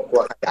ป็นครอบครัว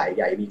ขยายใ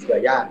หญ่มีเครือ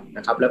ญาติน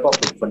ะครับแล้วก็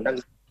กลุ่มคนดั้ง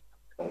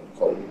ข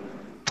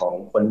อง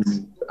คน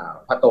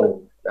พะตง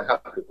นะครับ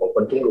หรือของค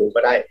นทุ่งลุงก็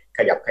ได้ข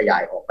ยับขยา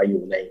ยออกไปอ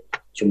ยู่ใน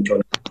ชุมชน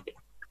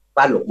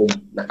บ้านหลบมุม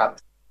นะครับ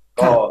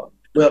ก็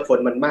เมื่อคน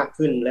มันมาก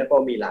ขึ้นแล้วก็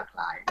มีหลากห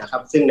ลายนะครั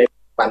บซึ่งในปั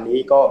จจุบันนี้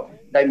ก็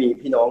ได้มี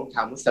พี่น้องช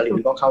าวมุสลิม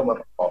ก็เข้ามา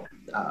ประกอบ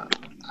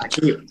อา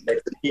ชีพใน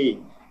พื้นที่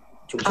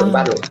ชุมชนบ้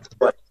านหลบมุม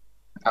ด้วย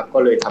นะครับก็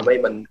เลยทำให้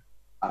มัน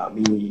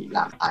มีหล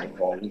ากหลายข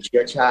องเชื้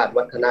อชาติ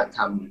วัฒนธ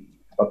รรม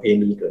ประเพ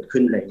ณีเกิด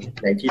ขึ้น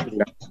ในที่ตรง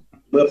นั้น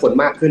เมื่อคน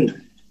มากขึ้น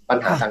ปัญ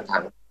หาต่า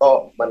งๆก็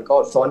มันก็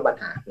ซ้อนปัญ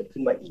หาเกิดขึ้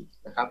นมาอีก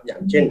นะครับอย่า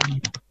งเช่น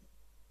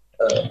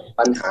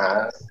ปัญหา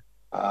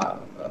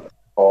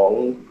ของ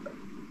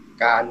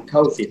การเข้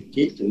าสิท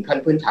ธิถึงขั้น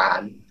พื้นฐาน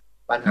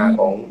ปัญหา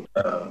ของ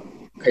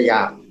ขย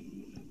ะ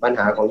ปัญห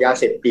าของยา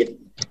เสพติด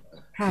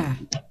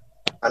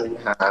ปัญ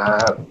หา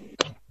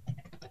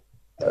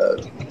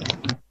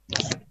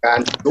การ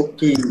ลุก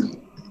ที่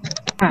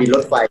ดินร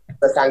ถไฟเ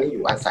พื่อสร้างที่อ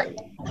ยู่อาศัย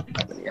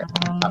อย่างเงี้ย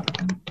ครับ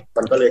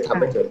มันก็เลยทำ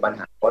ให้เกิดปัญห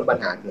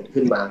าเกิด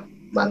ขึ้นมา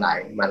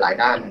หลาย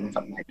ด้านนะค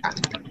รับหลายด้าน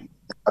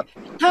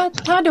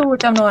ถ้าดู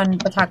จำนวน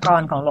ประชาก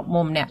รของหลบ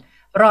มุมเนี่ย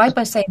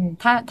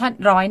 100%ถ้า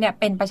100เนี่ย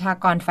เป็นประชา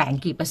กรแฝง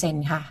กี่เปอร์เซ็น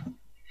ต์คะ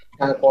ประ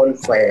ชากร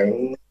แฝง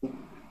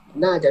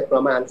น่าจะปร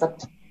ะมาณสัก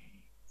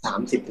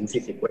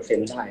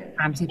 30-40% ได้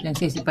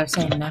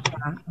 30-40% นะค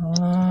ะอ๋อ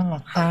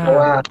ค่ะเพราะ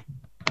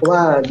ว่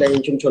าใน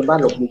ชุมชนบ้าน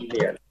หลบมุมเ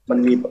นี่ยมั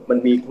น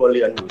มีครัวเ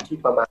รือนอยู่ที่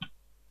ประมาณ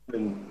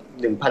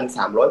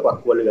 1,300 กว่า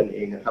ครัวเรือนเอ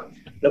งนะครับ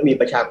แล้วมี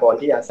ประชากร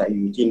ที่อาศัยอ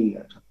ยู่จริง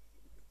นะครับ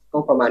ก็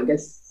ประมาณแค่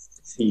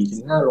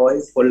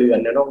 400-500 ครัวเรือน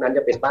นะนอกนั้นจ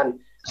ะเป็น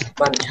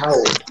บ้านเช่า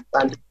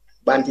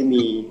บ้านที่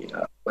มี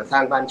มาสร้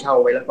างบ้านเช่า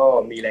ไว้แล้วก็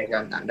มีแรงงา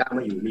นต่างด้าวม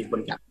าอยู่มีคน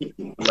จากที่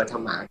อื่นมาท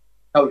ำหา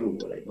เช่าอยู่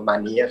อะไรประมาณ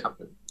นี้ครับ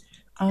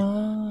อ๋อ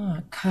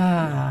ค่ะ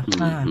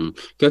ค่ะ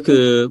ก็คื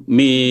อ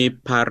มี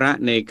ภาระ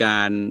ในกา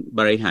ร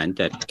บริหาร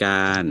จัดก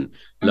าร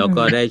แล้ว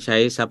ก็ได้ใช้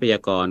ทรัพยา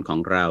กรของ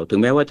เราถึง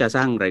แม้ว่าจะส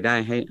ร้างรายได้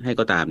ให้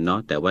ก็ตามเนาะ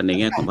แต่ว่าใน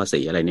แง่ของภาษี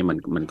อะไรนี่มั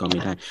นก็ไม่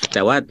ได้แ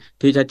ต่ว่า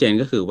ที่ชัดเจน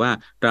ก็คือว่า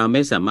เราไ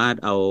ม่สามารถ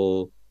เอา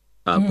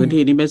พื้น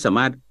ที่นี้ไม่สาม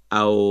ารถเอ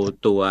า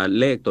ตัว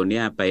เลขตัวเนี้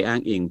ยไปอ้า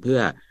งอิงเพื่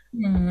อ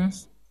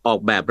ออก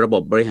แบบระบ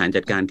บบริหาร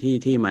จัดการ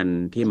ที่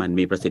มัน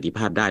มีประสิทธิภ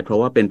าพได้เพราะ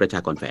ว่าเป็นประช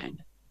ากรแฝง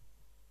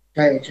ใ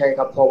ช่ใช่ค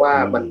รับเพราะว่า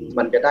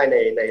มันจะได้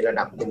ในระ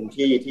ดับหนึ่ง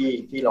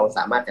ที่เราส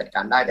ามารถจัดก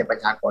ารได้ในประ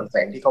ชากรแฝ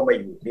งที่เข้ามา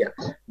อยู่เนี่ย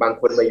บาง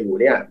คนมาอยู่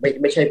เนี่ย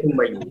ไม่ใช่เพิ่ง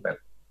มาอยู่แ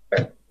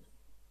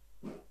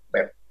บ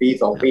บปี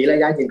2 ปีแล้ว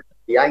ย้ายจริง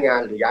ย้ายงาน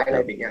หรือย้ายอะไร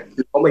แบบเนี้ย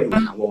คือเขามาอยู่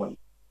ถาวร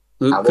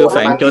คือแฝ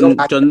งจ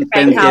นเ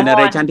ป็นเจเนอเ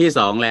รชันที่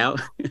2แล้ว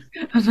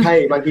ใช่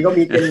บางทีก็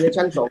มีเจเนอเร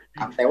ชัน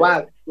2แต่ว่า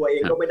ตัวเอ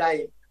งก็ไม่ได้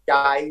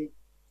ย้าย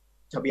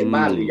ทะเบียน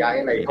บ้านหรือย้าย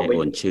อะไรเข้าไปโอ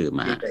นชื่อ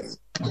มา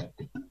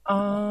อ๋อ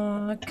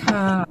ค่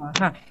ะ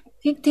ค่ะ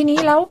ทีนี้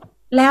แ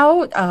ล้ว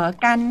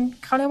การ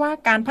เขาเรียกว่า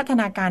การพัฒ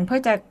นาการเพื่อ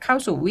จะเข้า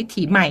สู่วิ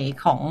ถีใหม่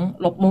ของ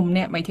หลบมุมเ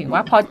นี่ยหมายถึงว่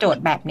าพอโจท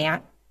ย์แบบเนี้ย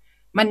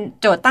มัน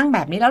โจทย์ตั้งแบ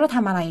บนี้แล้วเราท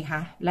ำอะไรค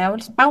ะแล้ว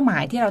เป้าหมา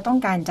ยที่เราต้อง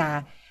การจ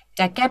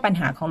ะแก้ปัญ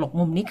หาของหลบ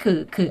มุมนี่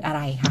คืออะไ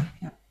รคะ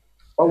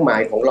เป้าหมา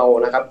ยของเรา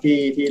นะครับ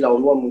ที่เรา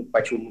ร่วมป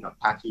ระชุมกับ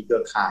ภาคีเครื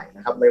อข่ายน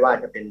ะครับไม่ว่า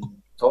จะเป็น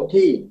ท้อง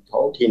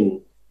ถิ่น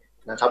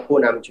นะครับผู้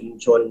นำชุม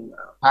ชน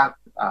ภาค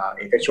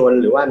เอกชน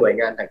หรือว่าหน่วย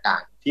งานต่า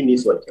งๆที่มี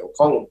ส่วนเกี่ยว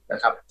ข้องนะ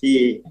ครับ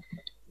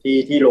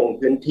ที่ลง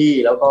พื้นที่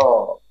แล้วก็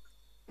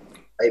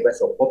ไปประ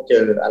สบพบเจ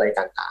ออะไร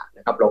ต่างๆน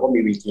ะครับเราก็มี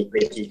เว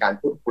ทีการ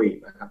พูดคุย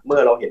นะครับเมื่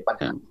อเราเห็นปัญ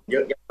หาเยอ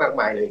ะแยะมาก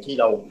มายเลยที่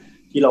เ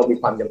รามี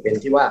ความจำเป็น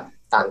ที่ว่า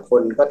ต่างค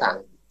นก็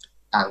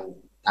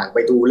ต่างไป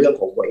ดูเรื่อง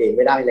ของตัวเองไ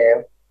ม่ได้แล้ว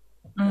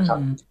นะครับ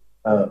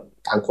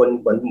ต่างคน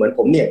เหมือนผ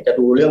มเนี่ยจะ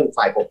ดูเรื่อง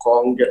ฝ่ายปกครอ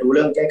งจะดูเ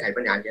รื่องแก้ไข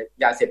ปัญหา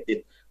ยาเสพติด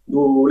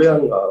ดูเรื่อง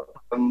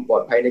ความปลอ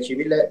ดภัยในชี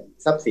วิตและ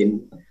ทรัพย์สิน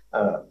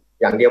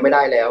อย่างเดียวไม่ไ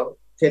ด้แล้ว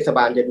เทศบ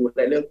าลจะดู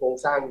ในเรื่องโครง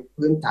สร้าง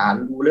พื้นฐาน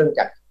ดูเรื่อง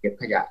จัดเก็บ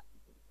ขยะ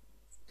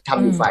ท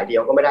ำอยู่ฝ่ายเดีย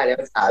วก็ไม่ได้แล้ว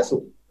สาธารณสุ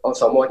ขอ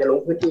สม.จะลง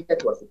พื้นที่แค่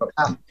ตรวจสุขภ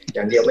าพอ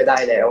ย่างเดียวไม่ได้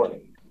แล้ว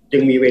จึ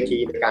งมีเวที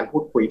ในการพู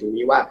ดคุยตรง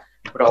นี้ว่า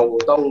เรา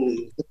ต้อง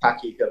ทุกภา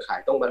คีเครือข่าย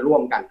ต้องมาร่ว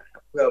มกันนะครั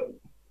บเพื่อ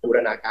บูร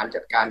ณาการ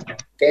จัดการ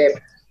แก้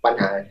ปัญ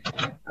หา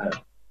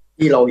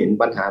ที่เราเห็น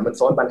ปัญหามัน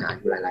ซ้อนปัญหาอ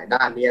ยู่หลายๆ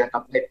ด้านนี้ครั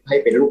บให้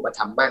เป็นรูปธ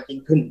รรมมากยิ่ง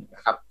ขึ้นน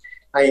ะครับ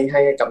ใ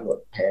ห้กำหนด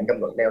แผนกำ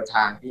หนดแนวท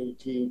าง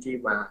ที่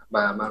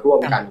มาร่ว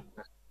มกัน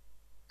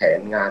แผ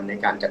นงานใน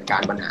การจัดกา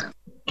รปัญหา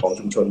ของ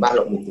ชุมชนบ้านห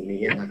ลบมุมตรง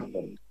นี้นะครับผ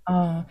ม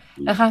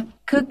นะคะ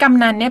คือก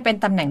ำนันเนี่ยเป็น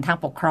ตำแหน่งทาง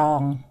ปกครอง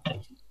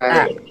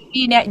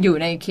ที่เนี่ยอยู่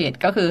ในเขต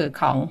ก็คือ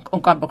ของอ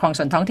งค์กรปกครอง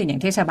ส่วนท้องถิ่นอย่า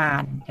งเทศบา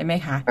ลใช่ไหม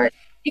คะ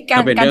ก็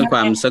เป็นเรื่องคว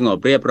ามสงบ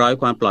เรียบร้อย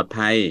ความปลอด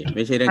ภัยไ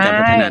ม่ใช่เรื่องการ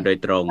พัฒนาโดย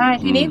ตรงใช่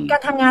ทีนี้กา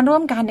รทำงานร่ว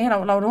มกันเนี่ย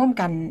เราร่วม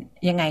กัน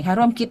ยังไงคะ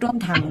ร่วมคิดร่วม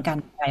ทำกัน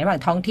ระหว่า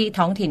งท้อง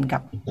ถิ่น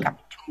กับ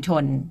ชุมช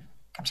น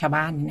กับชาว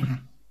บ้านนี่นะคะ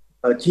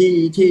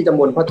ที่ตำ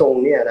บลพะตง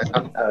เนี่ยนะครั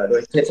บโด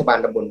ยเทศบาล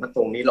ตำบลพะต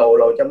งนี้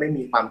เราจะไม่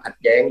มีความขัด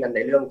แย้งกันใน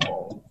เรื่องขอ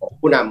ง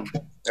ผู้น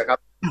ำนะครับ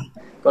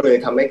ก็เลย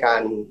ทำให้กา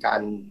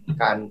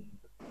ร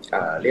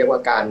เรียกว่า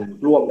การ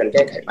ร่วมกันแ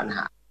ก้ไขปัญห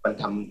ามัน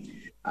ท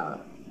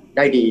ำไ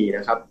ด้ดี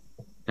นะครับ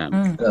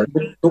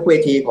ทุกเว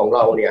ทีของเร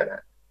าเนี่ย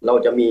เรา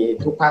จะมี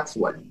ทุกภาค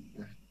ส่วน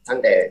ตั้ง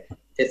แต่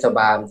เทศบ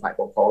าลฝ่าย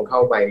ปกครองเข้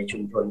าไปชุ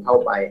มชนเข้า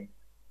ไป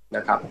น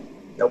ะครับ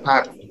แล้วภา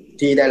ค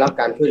ที่ได้รับ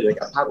การช่วยเหลือ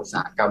จากภาคอุตส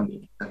าหกรรม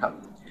นะครับ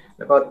แ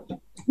ล้วก็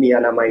มีอ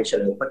นามัยเฉ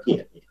ลิมพระเกีย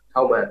รติเข้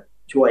ามา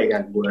ช่วยกั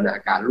นบูรณา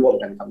การร่วม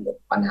กันกำหนด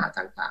ปัญหา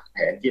ต่างๆแผ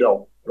นที่เรา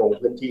ลง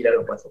พื้นที่แล้วเร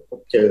าประสบพ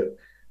บเจอ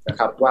นะค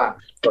รับว่า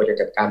เราจะ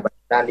จัดการปัญห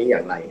าด้านนี้อย่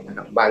างไรนะค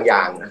รับบางอย่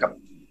างนะครับ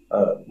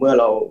เมื่อ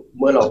เ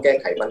ราแก้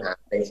ไขปัญหา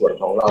ในส่วน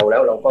ของเราแล้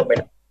วเราก็ไป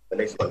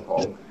ในส่วนขอ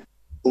ง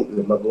ผู้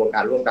อื่นมาบูรณาก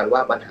ารร่วมกันว่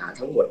าปัญหา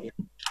ทั้งหมดนี้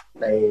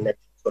ใน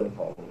ส่วนข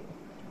อง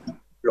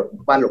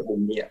บ้านหลบมุ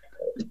มเนี่ย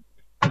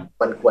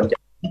มันควรจะ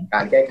ก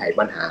ารแก้ไข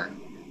ปัญหา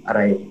อะไ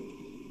ร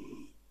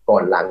ก่อ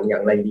นหลังอย่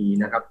างไรดี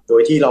นะครับโด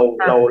ยที่เ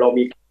รา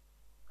มี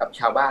กับ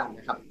ชาวบ้าน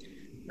นะครับ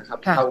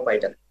เข้าไป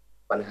จัด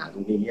ปัญหาตร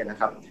งนี้นะ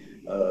ครับ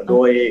โด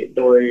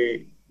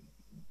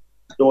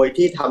ย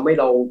ที่ทำให้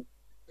เรา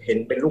เห็น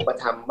เป็นรูป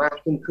ธรรมมาก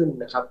ขึ้น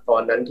นะครับตอ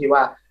นนั้นที่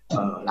ว่า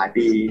หลาย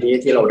ปีนี้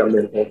ที่เราดำเนิ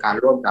นโครงการ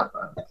ร่วมกับ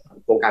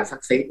โครงการซั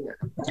กเซสเนี่ย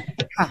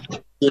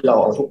ที่เรา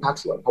เอาทุกภาค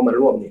ส่วนเข้ามา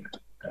ร่วมเนี่ย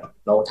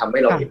เราทำให้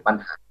เราเห็นปัญ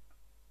หา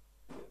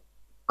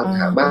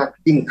มาก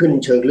ยิ่งขึ้น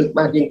เชิงลึก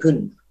มากยิ่งขึ้น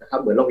นะครับ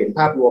เหมือนเราเห็น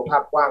ภาพรวมภา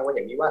พกว้างว่าอ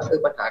ย่างนี้ว่า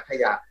ปัญหาข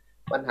ยะ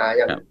ปัญหาอ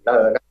ย่าง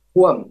น้ำ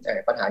ท่วม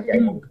ปัญหาใหญ่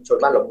ของชุมชน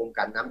บ้านหลบมุม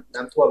กัน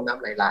น้ำท่วมน้ำ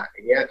ไหลหลากอ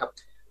ย่างเงี้ยครับ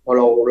พอเ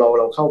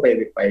ราเข้าไป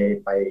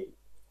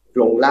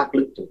ลงลาก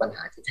ลึกถึงปัญห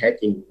าที่แท้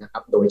จริงนะครั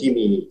บโดยที่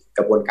มีก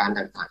ระบวนการ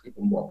ต่างๆที่ผ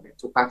มบอกเนี่ย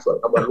ทุกภาคส่วน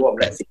เข้ามาร่วม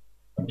และ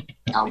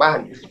ชาวบ้าน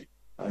เ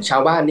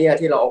นี่ย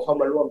ที่เราเอาเข้า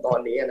มาร่วมตอน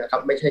นี้นะครั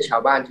บไม่ใช่ชา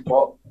วบ้านเฉพา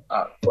ะ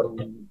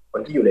ค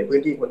นที่อยู่ในพื้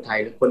นที่คนไทย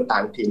หรือคนต่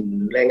างถิ่น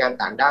แรงงาน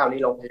ต่างด้าว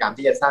นี่เราพยายาม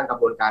ที่จะสร้างกระ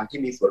บวนการที่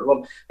มีส่วนร่วม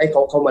ให้เข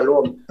าเข้ามาร่ว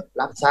ม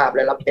รับทราบแล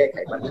ะรับแก้ไข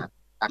ปัญหา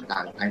ต่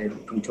างๆภายใน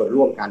ชุมชน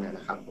ร่วมกันน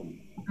ะครับผม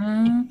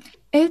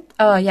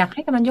อยากใ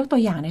ห้กำลังยกตั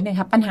วอย่างนิดนึง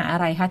ครับปัญหาอะ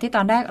ไรคะที่ต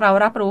อนแรกเรา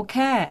รับรู้แ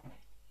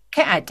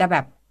ค่อาจจะแบ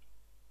บ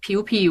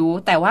ผิว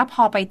แต่ว่าพ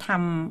อไปท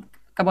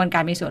ำกระบวนกา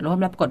รมีส่วนร่วม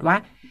แล้วปรากฏว่า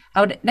เร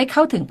าได้เข้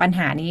าถึงปัญห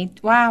านี้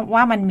ว่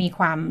ามันมีค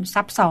วาม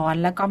ซับซ้อน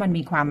แล้วก็มัน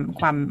มีค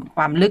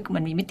วามลึก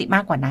มันมีมิติม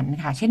ากกว่านั้น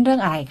ค่ะเช่นเรื่อ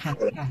งอะไรคะ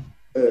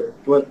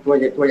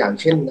ตัวอย่าง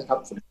เช่นนะครับ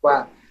สมมติว่า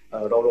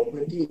เราลง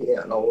พื้นที่เนี่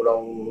ยเ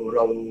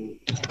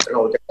ร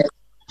าจะแก้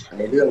ใ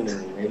นเรื่องหนึ่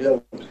งในเรื่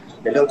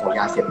องของ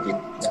ยาเสพติด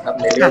นะครับ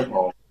ในเรื่องข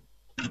อง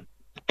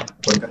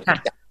ผลกระทบ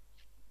จ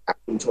าก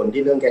ชุมชน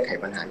ที่เรื่องแก้ไข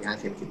ปัญหายา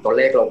เสพติดตอนแ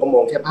รกเราก็ม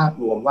องแค่ภาพ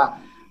รวมว่า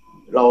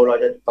เรา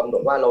จะกำหน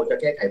ดว่าเราจะ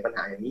แก้ไขปัญห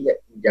าอย่างนี้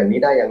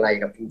ได้อย่างไร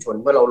กับชุมชน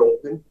เมื่อเราลง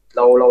พื้น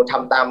เราท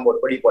ำตาม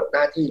บริบทห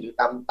น้าที่หรือ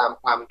ตาม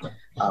ความ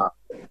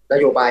น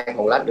โยบายข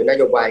องรัฐหรือน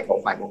โยบายของ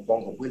ฝ่ายปกครอง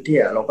ของพื้นที่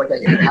เราก็จะ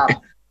เห็นภาพ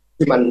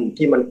ที่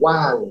มันกว้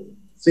าง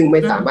ซึ่งไ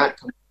ม่สามารถ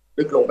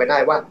ลึกลงไปได้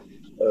ว่า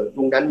ต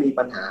รงนั้นมี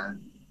ปัญหา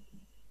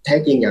แท้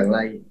จริงอย่างไร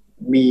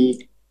มี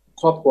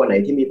ครอบครัวไหน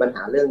ที่มีปัญห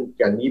าเรื่อง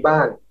อย่างนี้บ้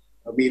าง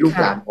มีลูก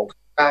หลานของ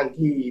บ้าง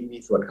ที่มี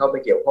ส่วนเข้าไป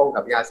เกี่ยวข้อง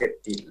กับยาเสพ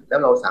ติดแล้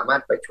วเราสามาร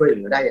ถไปช่วยเห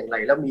ลือได้อย่างไร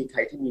แล้วมีใคร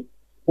ที่มี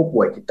ผู้ป่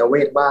วยจิตเว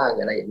ชบ้าง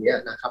อะไรอย่างเงี้ย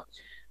นะครับ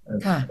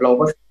เรา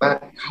ก็สามารถ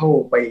เข้า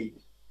ไ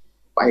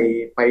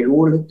ปรู้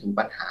ลึกถึง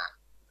ปัญหา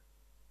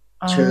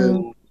เชิ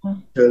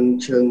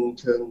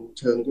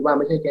งที่ว่าไ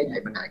ม่ใช่แก้ไข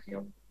ปัญหาเกี่ยว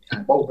กับกา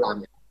รป้องปราม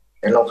เนี่ย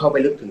แต่เราเข้าไป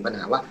ลึกถึงปัญห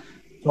าว่า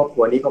ครอบค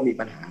รัวนี้ก็มี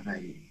ปัญหาอะไร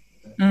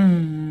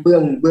เบื้อ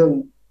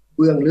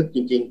งลึกจ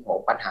ริงๆของ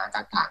ปัญหา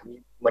ต่างๆนี้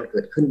มันเกิ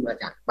ดขึ้นมา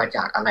จ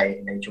ากอะไร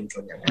ในชุมช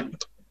นอย่างนั้น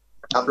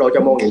ครับเราจะ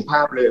มองเห็นภ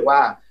าพเลยว่า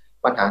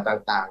ปัญหา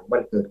ต่างๆมั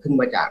นเกิดขึ้น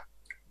มาจาก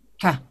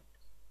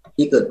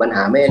ที่เกิดปัญห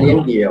าแม่เลี้ยง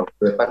เดี่ยว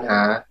เกิดปัญหา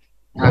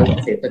ทาง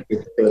เศรษฐกิจ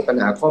เกิดปัญ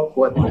หาครอบค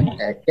รัวแ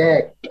ต่แก้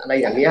อะไร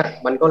อย่างเนี้ย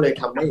มันก็เลย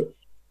ทำให้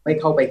ไม่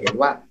เข้าไปเห็น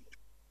ว่า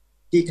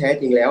ที่แท้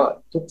จริงแล้ว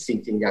ทุกสิ่ง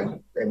อย่าง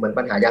เหมือน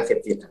ปัญหายาเสพ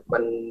ติดมั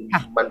น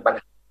ปัญ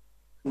หา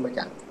ขึ้นมาจ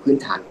ากพื้น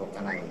ฐานของ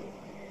อะไร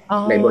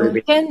ในบริเว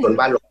ณส่วน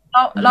บ้าน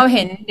เราเ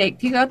ห็นเด็ก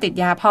ที่เขาติด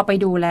ยาพอไป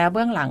ดูแล้วเ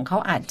บื้องหลังเขา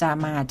อาจจะ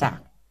มาจาก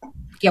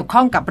เกี่ยวข้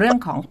องกับเรื่อง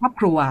ของครอบ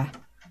ครัว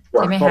ใ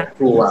ช่ไหมคะครอบ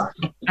ครัว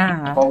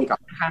ข้องกับ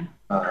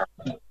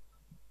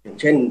อย่าง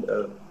เช่น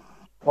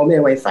พ่อแม่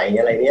วัยใส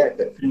อะไรเนี้ยเ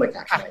กิดขึ้นมาจ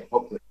ากอะไรพอ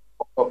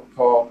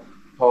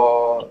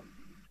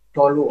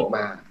ลูกออกม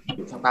าอ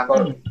ยู่สักพักก็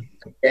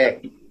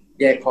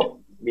แยกครอบ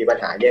มีปัญ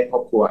หาแยกครอ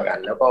บครัวกัน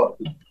แล้วก็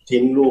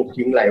ทิ้งลูก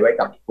ทิ้งอะไรไว้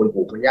กับคุณ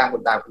ปู่คุณย่าคุ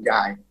ณตาคุณย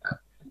าย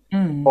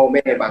พ่อแ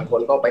ม่บางค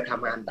นก็ไปท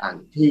ำงานต่าง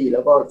ที่แล้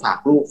วก็ฝาก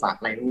ลูกฝาก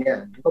อะไรเนี่ย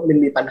ก็มัน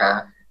มีปัญหา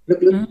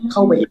ลึกๆเข้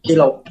ามาอีกที่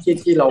เร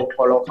าพ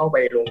อเราเข้าไป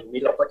ลง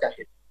นี้เราก็จะเ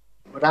ห็น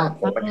ราก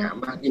ของปัญหา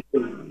มากยิ่งขึ้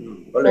น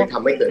ก็เลยท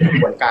ำให้เกิดกระ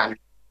บวนการ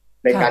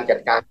ในการจัด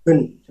การขึ้น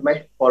ใช่ไหม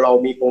พอเรา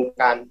มีโครง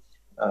การ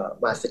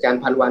มหัศจรร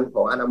ย์พันวันข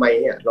องอนามัย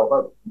เนี่ยเราก็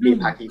มี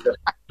ภาคีเครือ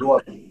ข่ายร่วม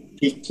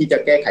ที่จะ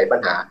แก้ไขปัญ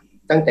หา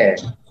ตั้งแต่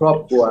ครอบ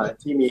ครัว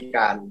ที่มีก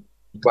าร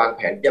วางแผ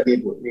นจะมี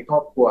บุตรมีครอ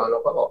บครัวเรา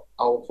ก็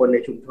เอาคนใน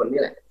ชุมชน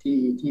นี่แหละ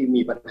ที่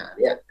มีปัญหา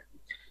เนี่ย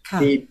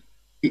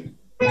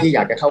ที่อย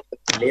ากจะเข้า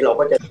อันนี้เรา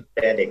ก็จะดูแ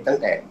ลเด็กตั้ง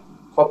แต่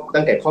คร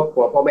อบค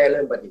รัวพ่อแม่เ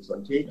ริ่มปฏิสน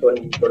ธิ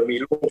จนมี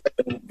ลูก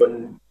จน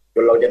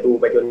เราจะดู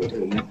ไปจน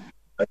ถึง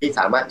ที่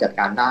สามารถจัด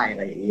การได้อะ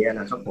ไรอย่างนี้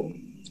นะครับผม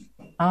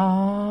อ๋อ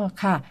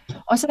ค่ะ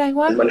อ๋อแสดง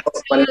ว่ามัน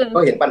ก็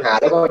เห็นปัญหา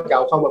แล้วก็จะเอ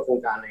าเข้ามาโครง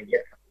การอะไรอย่างเงี้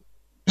ยครับ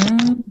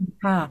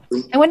ค่ะ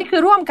แต่วันนี้คื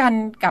อร่วมกัน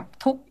กับ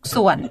ทุก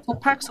ส่วนทุก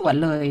ภาคส่วน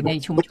เลยใน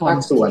ชุมชน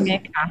ใช่ไหม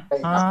คะ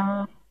อ๋อ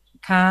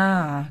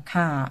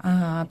ค่ะ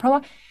เพราะว่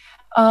า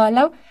แ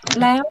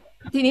ล้ว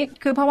ทีนี้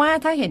คือเพราะว่า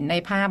ถ้าเห็นใน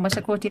ภาพเมื่อ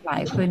สักครู่ที่ไล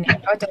ฟ์ขึ้นเนี่ย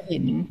ก็จะเห็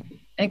น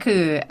อันนี้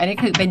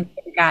คือเป็น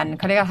การ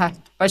เขาเรียกว่า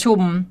ประชุม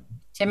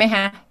ใช่ไหมฮ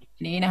ะ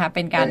นี้นะคะเ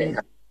ป็นการ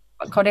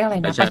เขาเรียกอะไร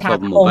นะประชาคม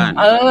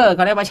เข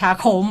าเรียกประชา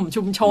คม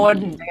ชุมชน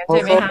ใ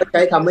ช่ไหมคะใ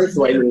ช้คำไม่ส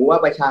วยหรูว่า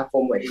ประชาค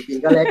มจริง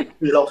ๆก็แล้ว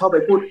คือเราเข้าไป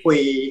พูดคุย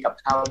กับ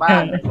ชาวบ้า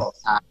นในสอบ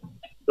ถาม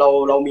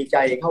เรามีใจ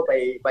เข้าไ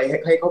ป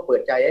ให้เขาเปิ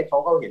ดใจให้เขา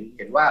เ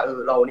ห็นว่า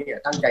เราเนี่ย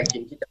ตั้งใจจริ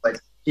ง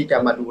ที่จะ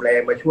มาดูแล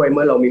มาช่วยเ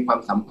มื่อเรามีความ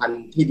สัมพัน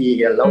ธ์ที่ดี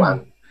กันระหว่า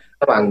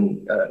ง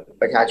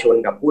ประชาชน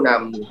กับผู้น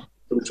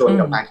ำชุมชน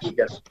กับภาคี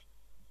กัน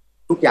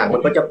ทุกอย่างมั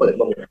นก็จะเปิด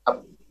มาหมดครับ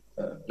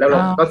แล้วเรา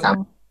ก็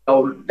เรา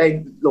ได้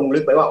ลงลึ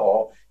กไปว่า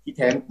ที่แ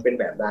ท้เป็น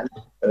แบบนั้น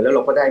แล้วเร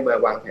าก็ได้มา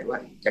วางแผนว่า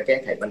จะแก้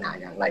ไขปัญหา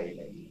อย่างไรอะไ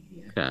รอย่างเ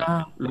งี้ยครับ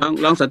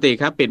ลองสติ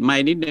ครับปิดไม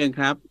ค์นิดนึง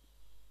ครับ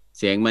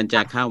เสียงมันจ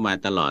ะเข้ามา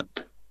ตลอด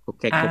คุก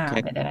แคก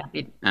เ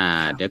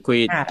ดี๋ยว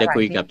จะ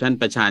คุยกับท่าน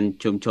ประธาน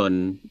ชุมชน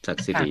ศัก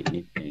ดิ์สิริ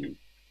นิดนึง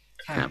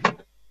ครับ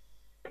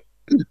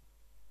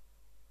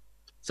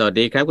สวัส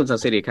ดีครับคุณศัก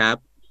ดิ์สิริครับ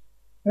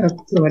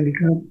สวัสดี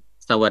ครับ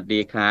สวัส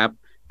ดีครับ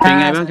เป็น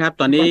ไงบ้างครับ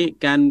ตอนนี้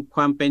การค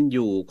วามเป็นอ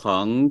ยู่ขอ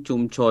งชุ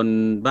มชน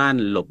บ้าน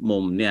หลบมุ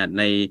มเนี่ย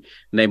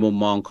ในมุม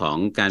มองของ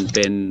การ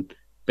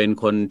เป็น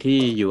คนที่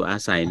อยู่อา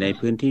ศัยใน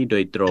พื้นที่โด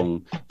ยตรง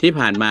ที่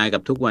ผ่านมากั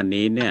บทุกวัน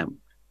นี้เนี่ย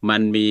มั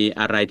นมี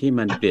อะไรที่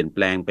มันเปลี่ยนแป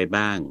ลงไป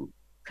บ้าง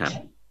ครับ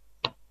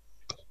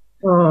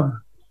ก็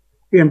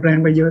เปลี่ยนแปลง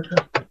ไปเยอะครั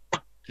บ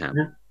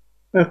นะ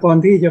แต่ก่อน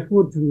ที่จะพู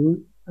ดถึง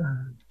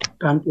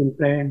การเปลี่ยนแ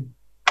ปลง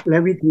และ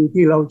วิธี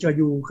ที่เราจะ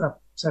อยู่กับ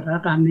สถาน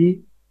การณ์นี้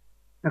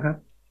นะครับ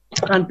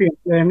การเปลี่ยน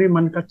แปลงนี่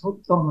มันกระทบ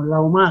ต่อเร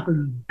ามากเล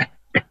ย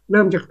เ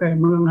ริ่มจากแต่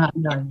เมืองหาด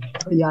ใหญ่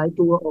ขยาย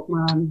ตัวออกม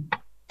า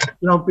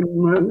เราเป็น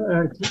เมือง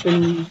ที่เป็น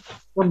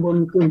ตำบล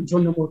กึ่งช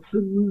นบท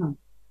ขึ้นเ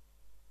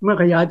มื่อ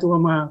ขยายตัว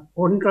มาผ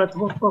ลกระท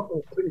บก็เกิ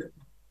ดขึ้น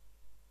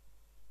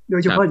โด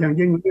ยเฉพาะอย่าง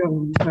ยิ่งเรื่อง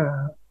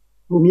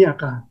ภูมิอา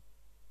กาศ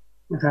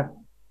นะครับ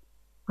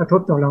กระท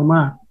บต่อเราม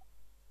าก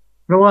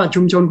เพราะว่า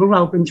ชุมชนของเร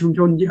าเป็นชุมช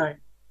นใหญ่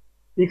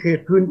มีเขต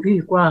พื้นที่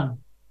กว้าง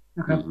น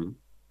ะครับ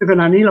ในข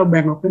ณะนี้เราแ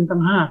บ่งออกเป็นตั้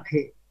ง5 เข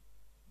ต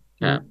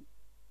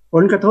ผ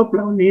ลกระทบเห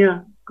ล่านี้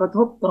กระท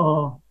บต่อ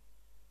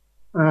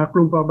ก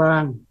ลุ่มเปราะบา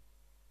ง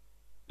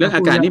เรื่องอ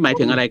ากาศนี่หมาย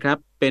ถึงอะไรครับ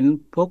เป็น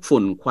พวก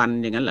ฝุ่นควัน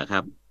อย่างนั้นเหรอค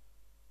รับ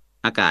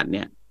อากาศเ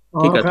นี่ย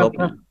ที่กระทบ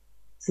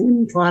ฝุ่น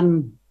ควัน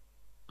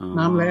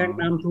น้ำแล้ง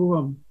น้ำท่ว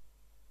ม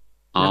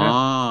อ๋อ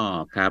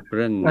ครับเ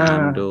รื่องน้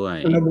ำด้วย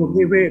ระบบ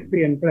นิเวศเป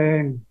ลี่ยนแปล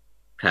ง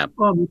ครับ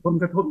ก็มีผล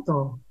กระทบต่อ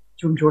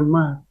ชุมชนม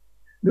าก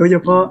โดยเฉ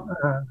พาะ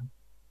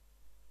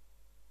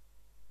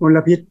มล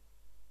พิษ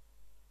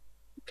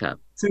ครับ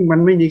ซึ่งมัน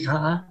ไม่มีข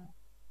า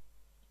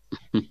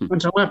มัน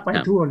สามารถไป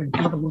ทั่วเลย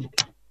ทั้งหมด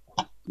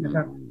นะค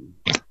รับ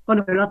ก็ไ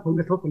ด้รับผล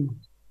กระทบกัน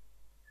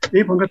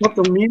นี่ผลกระทบต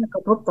รงนี้ก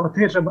ระทบต่อเท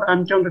ศบาล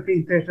เจ้าหน้าที่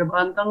เทศบา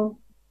ลทั้ง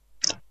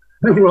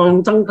รอง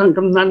ทั้งก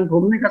ำนันผ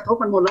มนี่กระทบ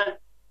กันหมดเลย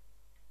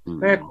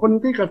แต่คน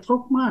ที่กระทบ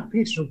มาก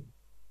ที่สุด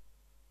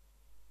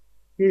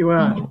ที่ว่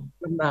า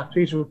ลำบาก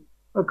ที่สุด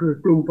ก็คือ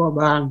กลุ่มเปราะ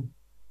บาง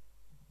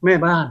แม่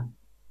บ้าน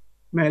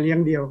แม่เลี้ยง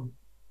เดี่ยว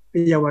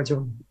เยาวช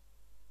น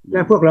และ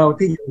พวกเรา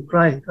ที่อยู่ใก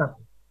ล้กับ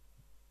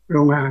โร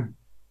งงาน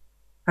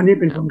อันนี้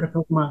เป็นผลกระท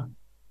บมาก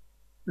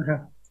นะครับ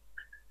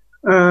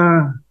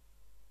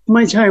ไ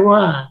ม่ใช่ว่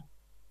า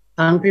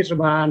ทางเทศ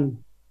บาล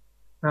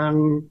ทาง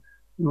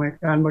หน่วย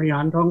การบริหา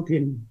รท้อง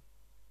ถิ่น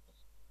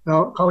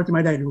เขาจะไ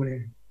ม่ได้ดูเล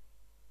ย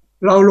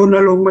เรารณ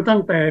รงค์มาตั้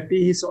งแต่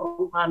ปี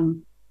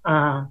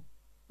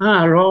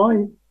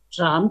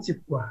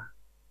2530กว่า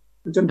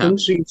จนถึง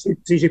42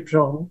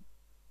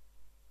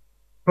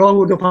คลอง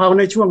อุตภาว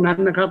ในช่วงนั้น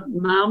นะครับ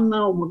น้ำเน่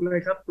าหมดเลย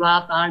ครับปลา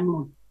ตายหม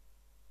ด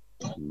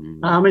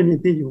ปลาไม่มี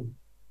ที่อยู่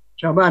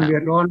ชาวบ้านเดื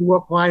อดร้อนวัว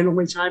ควายลงไ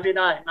ปใช้ไม่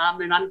ได้น้ำใ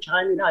นนั้นใช้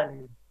ไม่ได้เลย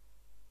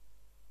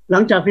หลั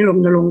งจากที่ร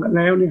ณรงค์กัน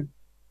แล้วเนี่ย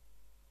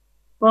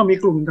ก็มี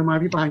กลุ่มธรรมา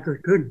ภิบาลเกิด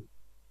ขึ้น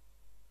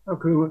ก็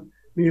คือ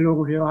มีโรง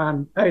พยาบาล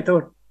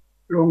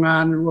โรงงา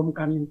นรวม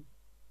กัน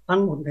ทั้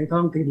งหมดในท้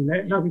องถิ่นและ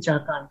นักวิชา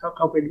การก็เ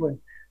ข้าไปด้วย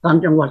ทาง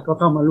จังหวัดก็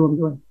เข้ามาร่วม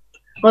ด้วย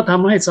ก็ท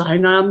ำให้สาย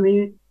น้ำนี้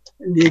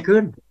ดี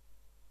ขึ้น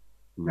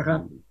นะครับ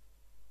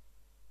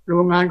โร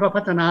งงานก็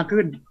พัฒนา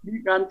ขึ้นมี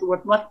การตรวจ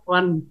วัดควั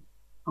น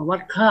วั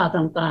ดค่า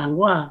ต่าง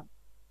ๆว่า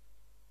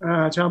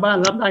ชาวบ้าน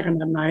รับได้ขน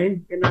าดไหน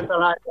เป็นอันต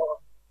รายต่อ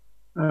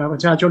ปร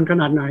ะชาชนข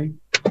นาดไหน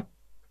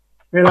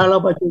เวลาเรา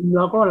ประชุมเ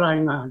ราก็ราย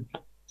งาน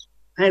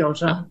ให้เรา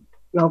ทราบ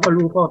เราก็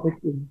รู้ข้อเท็จ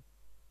จริง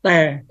แต่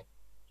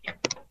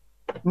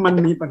มัน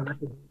มีปัญหา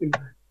เกิดขึ้น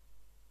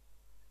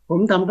ผม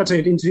ทำเกษ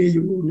ตรอินทรีย์อ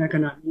ยู่ในข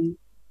ณะนี้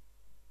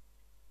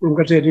กลุ่มเ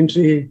กษตรอินท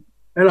รีย์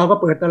แล้วเราก็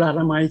เปิดตลาดอ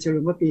นามัยเฉลิ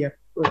มพระเกียรติ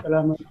เปิดตลา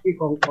ดอนามัยที่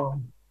คลองทอง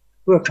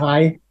เพื่อขา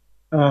ย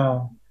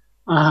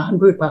อาหาร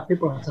พืชผักที่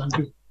ปลอดสาร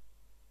พิษ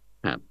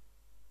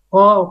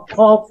พ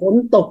อฝน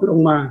ตกลง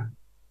มา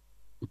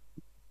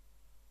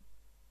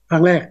ครั้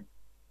งแรก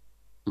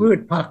พืช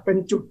ผักเป็น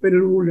จุดเป็น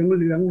รูเห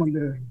ลืองๆหมด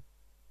เลย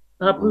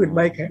ถ้าพืชใบ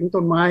แข็ง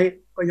ต้นไม้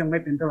ก็ยังไม่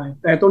เป็นเท่าไหร่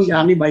แต่ต้นยา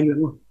งนี่ใบเหลือง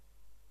หมด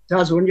ชา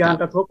วสวนยาง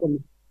กระทบกัน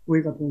คุย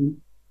กับผม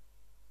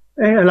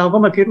เราก็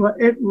มาคิดว่า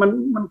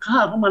มันค่า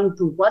ของมัน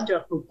ถูกวัดจา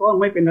กถูกต้อง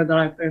ไม่เป็นอันตร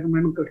ายแต่ทำไม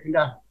มันเกิดขึ้นไ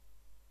ด้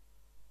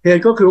เห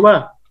ตุก็คือว่า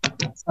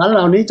สารเห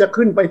ล่านี้จะ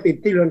ขึ้นไปติด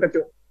ที่เรือนกระจ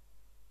ก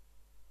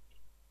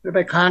ไป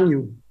ค้างอ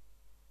ยู่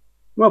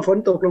เมื่อฝน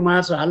ตกลงมา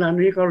สารเหล่า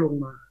นี้ก็ลง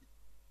มา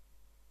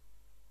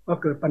ก็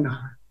เกิดปัญหา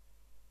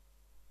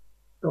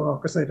ต่อ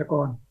เกษตรก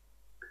ร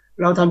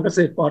เราทำเกษ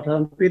ตรปลอดสา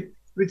รพิษ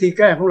วิธีแ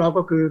ก้ของเรา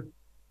ก็คือ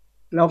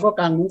เราก็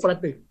กางมุ้งพลาส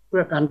ติกเพื่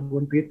อการผ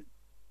ลพิษ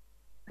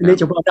อันนี้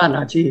เฉพาะด้าน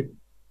อาชีพ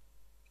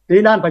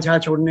ที่ด้านประชา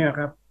ชนเนี่ย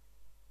ครับ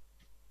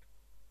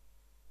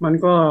มัน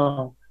ก็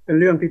เป็น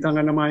เรื่องที่ทาง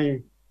อนามัย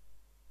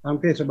ทาง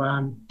เทศบา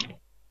ล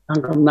ทาง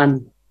กำนัน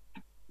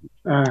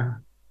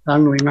ทาง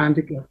หน่วยงาน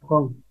ที่เกี่ยวข้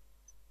อง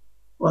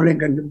ก็เร่ง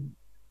กันดู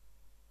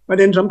ประ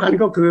เด็นสำคัญ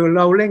ก็คือเ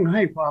ราเร่งใ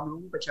ห้ความ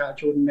รู้ประชา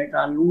ชนในก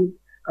ารรู้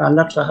การ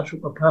รักษาสุ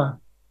ขภาพ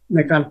ใน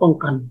การป้อง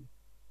กัน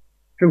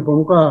ซึ่งผม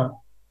ก็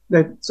ได้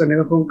เสน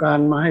อโครงการ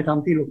มาให้ท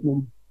ำที่หลบมุม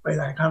ไป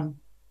หลายครั้ง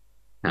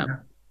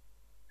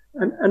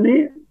อันนี้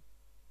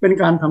เป็น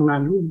การทำงา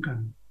นร่วมกัน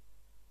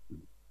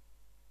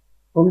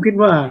ผมคิด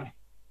ว่า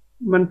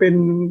มันเป็น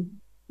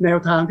แนว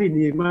ทางที่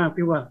ดีมาก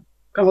ที่ว่า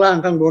ข้างล่าง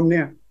ข้างบนเ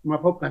นี่ยมา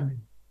พบกัน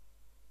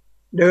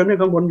เดิมใน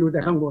ข้างบนอยู่แ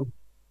ต่ข้างบน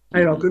ใ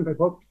ห้เราขึ้นไป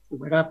พบถูก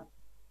ไหมครับ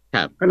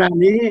ขณะ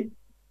นี้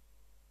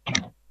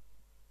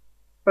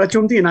ประชุ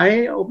มที่ไหน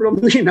อบรม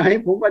ที่ไหน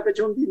ผมไปประ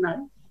ชุมที่ไหน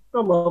ก็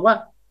บอกว่า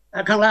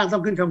ข้างล่างต้อ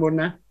งขึ้นข้างบน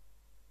นะ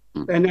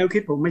แต่แนวคิ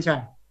ดผมไม่ใช่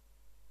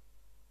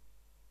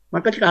มั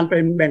นก็จะการเป็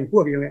นแบ่งพ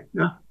วกอย่างเงี้ย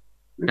นะ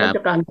มันก็จ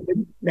ะการเป็น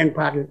แบ่ง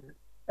ฝ่าย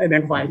แบ่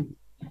งฝ่าย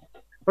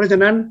เพราะฉะ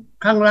นั้น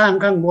ข้างล่าง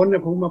ข้างบนเนี่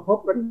ยผมมาพบ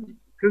กัน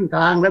ครึ่งท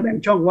างแล้วแบ่ง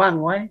ช่องว่าง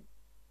ไว้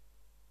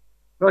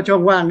เพราะช่อ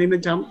งว่างนี้มั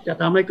นจะ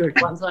ทำให้เกิด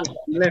ความสร้างส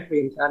รรค์แลกเป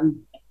ลี่ยนกัน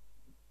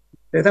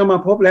แต่ถ้ามา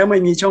พบแล้วไม่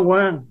มีช่อง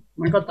ว่าง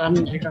มันก็ตัน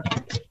ใช่ครับ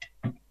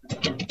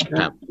น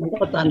ะมัน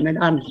ก็ตันใน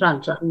ด้านสร้าง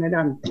สรรค์ในด้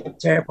าน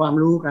แชร์ความ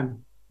รู้กัน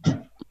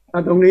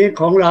ตรงนี้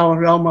ของเ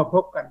รามาพ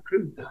บกันค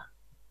รึ่งทาง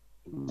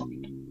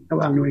ระห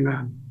ว่างหน่วยงา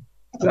น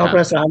เราป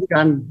ระสาน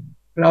กัน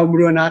เราบู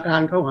รณากา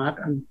รเข้าหา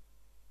กัน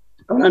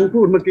ตอนนั้น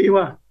พูดเมื่อกี้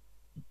ว่า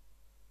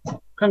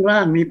ข้างล่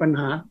างมีปัญ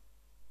หา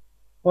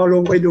พอล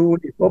งไปดู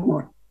พบหม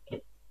ด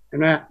เห็น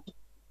ไหม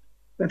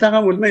แต่ถ้าข้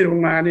อมูลไม่ลง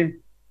มานี่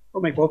ก็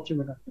ไม่พบใช่ไห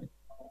มครับ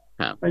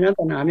เพราะฉะนั้น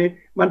ปัญหานี้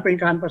มันเป็น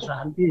การประสา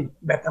นที่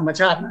แบบธรรม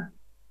ชาตินะ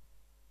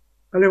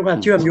เขาเรียกว่า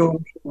เชื่อมโยง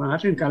หา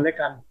ซึ่งกันและ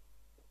กัน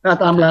ถ้า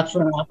ตามหลักศา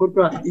สนาพุทธ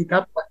ว่าอิทั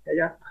ปปัจจ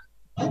ยะ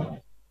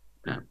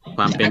ค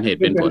วามเป็นเหตุ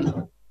เป็นผล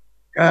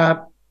ครับ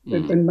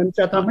เป็นมันจ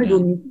ะทำให้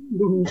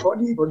ดุลพ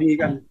อดี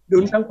กันดุ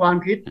ลทั้งความ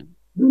คิด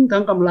ดุลทั้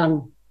งกำลัง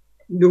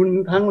ดุล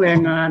ทั้งแรง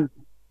งาน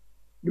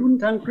ดุล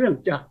ทั้งเครื่อง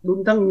จักรดุล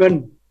ทั้งเงิน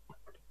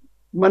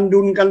มัน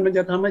ดุลกันมันจ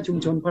ะทำให้ชุม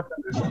ชนพัฒ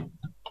นา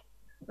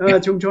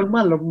ชุมชนบ้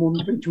านหลบมุม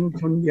เป็นชุม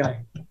ชนใหญ่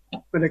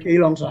เมื่อกี้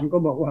รองสารก็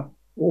บอกว่า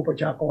โอ้ประ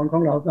ชากรขอ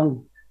งเราต้อง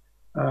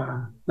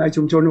ใน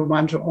ชุมชนประมา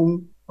ณ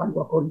2,000 ก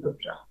ว่าคนเกือบ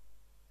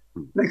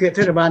3ในเขตเท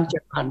ศบาล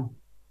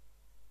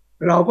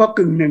 7,000 เราก็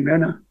กึ่งหนึ่งแล้ว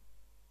นะ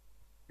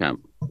ครับ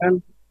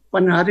ปั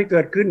ญหาที่เ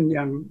กิดขึ้นอ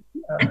ย่าง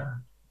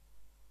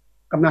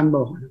กำนันบ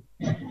อก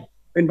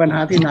เป็นปัญหา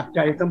ที่หนักใจ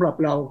สำหรับ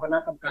เราคณะ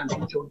กรรมการชุ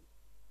มชน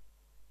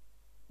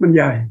มันใ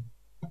หญ่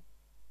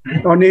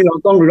ตอนนี้เ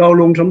รา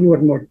ลงสำรวจ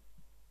หมด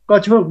ก็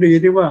โชคดี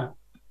ที่ว่า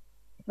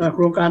โค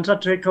รงการซัด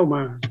เทรดเข้าม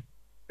า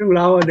ซึ่ง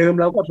เดิม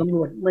เราก็สำร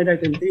วจไม่ได้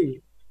เต็มที่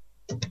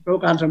เพรา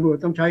ะการสำรวจ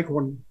ต้องใช้ค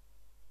น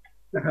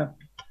นะครับ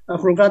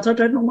โครงการซัดเ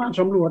ทรดลงมา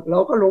สำรวจเรา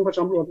ก็ลงไป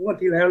สำรวจงวด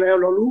ที่แล้ว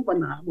เรารู้ปัญ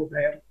หาหมดแ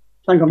ล้ว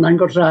ท่านกำนัน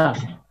ก็ทราบ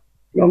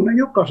รองนา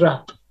ยกก็ทราบ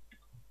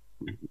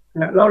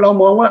เรา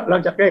มองว่าเรา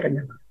จะแก้กัน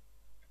ยังไง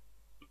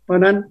เพรา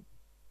ะนั้น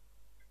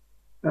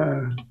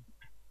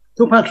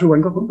ทุกภาคส่วน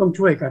ก็คงต้อง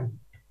ช่วยกัน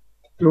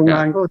โรงง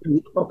าน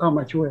ก็เข้า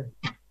มาช่วย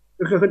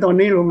คือตอน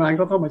นี้โรงงาน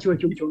ก็เข้ามาช่วย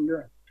ชุมชนด้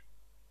วย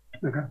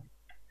นะครับ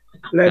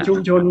และชุม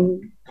ชน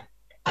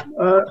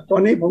ตอ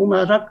นนี้ผมม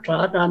ารักษา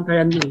การแท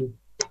นอยู่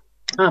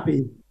5 ปี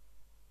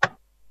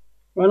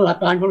เพราะหลัก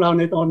การของเรา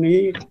ในตอนนี้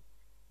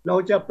เรา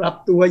จะปรับ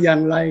ตัวอย่า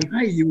งไรใ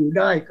ห้อยู่ไ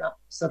ด้กับ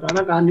สถาน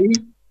การณ์นี้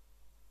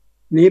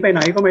หนีไปไห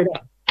นก็ไม่ได้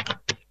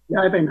ย้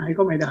ายไปไหน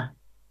ก็ไม่ได้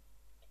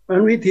เพรา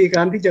ะวิธีก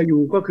ารที่จะอ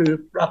ยู่ก็คือ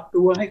ปรับ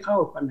ตัวให้เข้า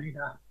กันให้ไ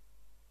ด้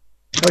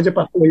เราจะป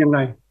รับตัวอย่างไร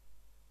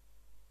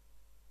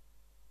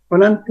เพรา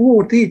ะนั้นผู้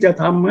ที่จะ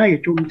ทำให้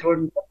ชุมชน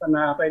พัฒน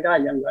าไปได้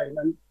อย่างไร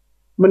นั้น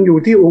มันอยู่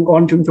ที่องค์ก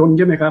รชุมชนใ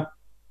ช่ไหมครับ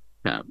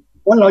ครับ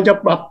ว่าเราจะ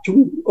ปรับ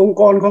องค์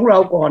กรของเรา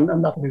ก่อนอั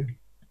นดับหนึ่ง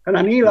ขณะ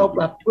นี้เราป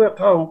รับเพื่อ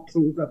เข้า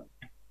สู่กับ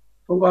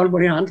องค์กรบ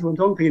ริหารส่วน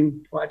ท้องถิ่น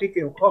ฝ่ายที่เ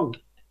กี่ยวข้อง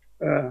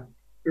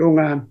โรง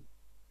งาน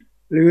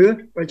หรือ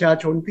ประชา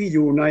ชนที่อ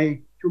ยู่ใน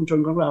ชุมชน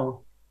ของเรา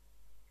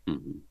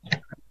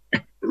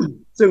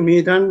ซึ่งมี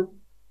ทั้ง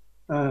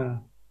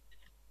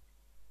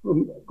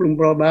กลุ่มเ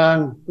ปราะบาง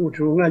ผู้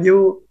สูงอายุ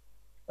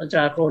ประช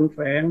ากรแฝ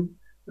ง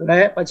แล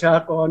ะประชา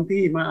กร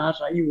ที่มาอา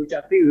ศัยอยู่จา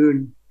กที่อื่น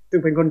ซึ่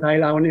งเป็นคนไทย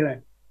เรานี่แหละ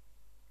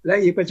และ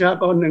อีกประชา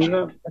กรหนึ่ง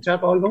ก็ประชา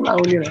กรของเรา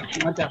นี่แหละ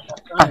มาจากภา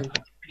คใต้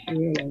คื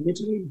ออะไรมิส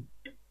ลิม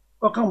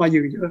ก็เข้ามาอ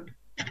ยู่เยอะ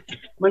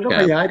มันก็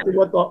ขยายตั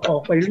วต่อออ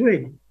กไปเรื่อย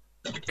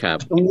ครับ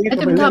ตรงนี้ก็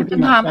เป็นเรื่องที่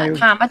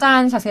ถามอาจาร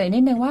ย์ศักดิ์สิทธิ์นิ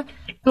ดนึงว่า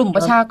กลุ่มป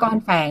ระชากร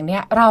แฝงเนี่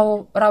ยเ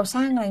ราส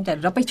ร้างอะไรแต่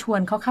เราไปชวน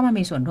เขาเข้ามา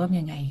มีส่วนร่วม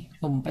ยังไง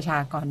กลุ่มประชา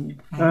กร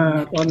แฝง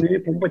ตอนนี้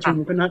ผมประชุม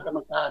คณะกรรม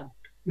การ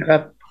นะครั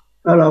บ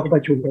แล้วเราก็ปร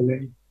ะชุมกันเล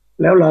ย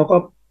แล้ว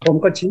ผม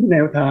ก็ชี้แน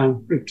วทาง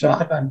ปรึกษา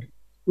กัน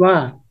ว่า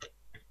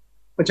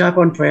ประชาก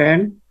รแฝง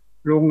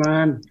โรงงา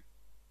น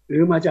หรื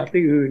อมาจาก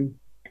ที่อื่น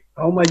เข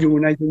ามาอยู่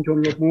ในชุมชน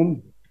หลบมุม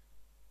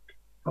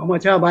เขามา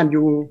เช่าบ้านอ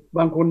ยู่บ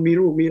างคนมี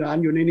ลูกมีหลาน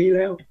อยู่ในนี้แ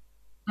ล้ว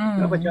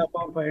ประชาก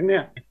รแฝงเนี่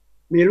ย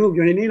มีลูกอ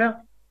ยู่ในนี้แล้ว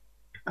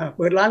เ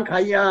ปิดร้านขา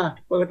ยยา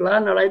เปิดร้า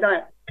นอะไรได้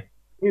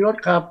มีรถ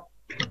ขับ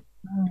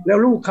แล้ว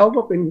ลูกเขา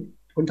ก็เป็น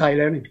คนไทย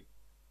แล้วนี่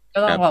ก็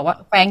ต้องบอกว่า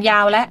แฝงยา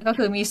วแล้วก็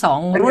คือมี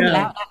2 รุ่นแ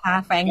ล้วนะคะ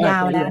แฝงยา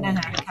วแล้วนะ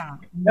คะค่ะ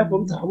แล้วผ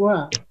มถามว่า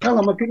ถ้าเร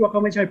ามาคิดว่าเข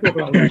าไม่ใช่พวก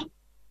เรา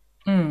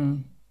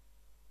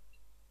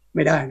ไ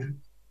ม่ได้นะ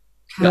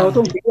เรา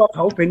ต้องคิดว่าเข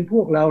าเป็นพ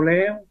วกเราแ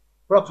ล้ว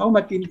เพราะเขาม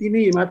ากินที่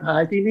นี่มาถ่า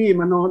ยที่นี่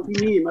มานอนที่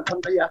นี่มาท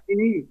ำขยะที่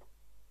นี่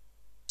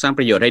สร้างป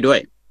ระโยชน์ให้ด้วย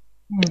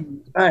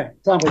ใช่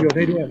สร้างประโยชน์ใ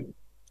ห้ด้วย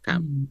ครับ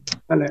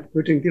นั่นแหละคื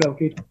อสิ่งที่เรา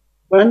คิด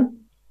เพราะฉะนั้น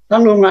ทั้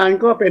งโรงงาน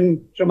ก็เป็น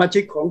สมาชิ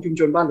กของชุม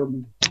ชนบ้านหลบมุ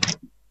ม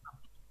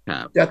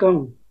จะต้อง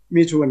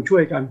มีส่วนช่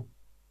วยกัน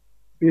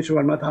มีส่ว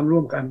นมาทำร่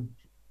วมกัน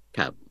ค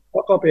รับเพร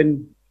าะก็เป็น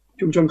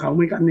ชุมชนเขาเห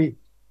มือนกันนี่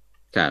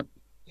ครับ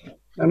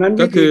ดังนั้น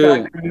ก็คือ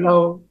เรา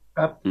ค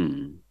รับ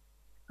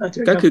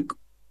ก็คือ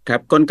ครั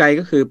บกลไก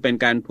ก็คือเป็น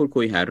การพูด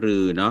คุยหารื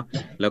อเนาะ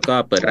แล้วก็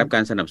เปิดรับกา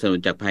รสนับสนุน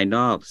จากภายน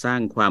อกสร้าง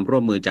ความร่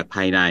วมมือจากภ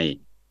ายใน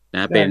น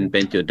ะเป็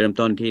นจุดเริ่ม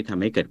ต้นที่ท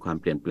ำให้เกิดความ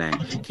เปลี่ยนแปลง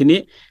ทีนี้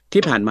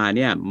ที่ผ่านมาเ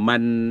นี่ย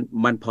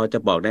มันพอจะ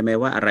บอกได้ไหม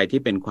ว่าอะไร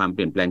ที่เป็นความเป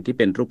ลี่ยนแปลงที่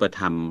เป็นรูปธ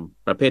รรม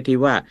ประเภทที่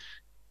ว่า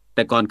แ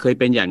ต่ก่อนเคย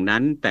เป็นอย่างนั้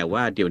นแต่ว่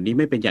าเดี๋ยวนี้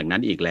ไม่เป็นอย่างนั้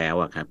นอีกแล้ว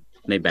อะครับ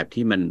ในแบบ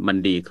ที่มัน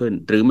ดีขึ้น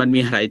หรือมันมี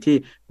อะไรที่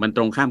มันต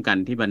รงข้ามกัน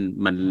ที่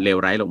มันเลว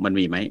ร้ายลงมัน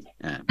มีไหม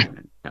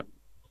ครับ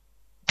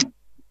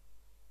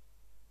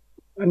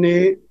อัน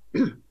นี้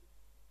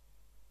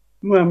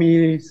เมื่อมี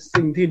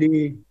สิ่งที่ดี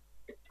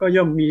ก็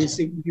ย่อมมี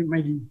สิ่งที่ไม่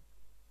ดี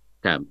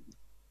ครับ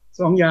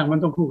สองอย่างมัน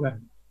ต้องคู่กัน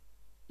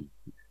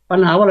ปัญ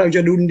หาว่าเราจ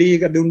ะดุลดี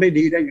กับดุลไม่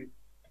ดีได้ยัง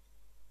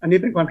อันนี้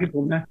เป็นความคิดผ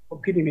มนะผม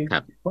คิดอย่างนี้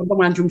คนท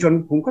ำงานชุมชน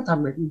ผมก็ท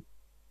ำแบบนี้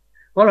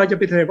เพราะเราจะ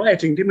ไปเทว่าไอ้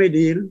สิ่งที่ไม่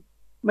ดี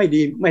ไม่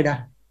ได้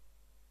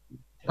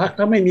ผัก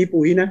ถ้าไม่มี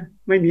ปุ๋ยนะ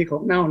ไม่มีขอ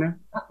งเน่านะ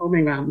ผักก็ไ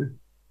ม่งามนะ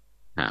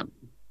ครับ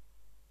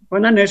เพรา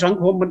ะนั้นในสัง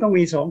คมมันต้อง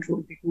มีสองส่ว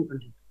นที่คู่กัน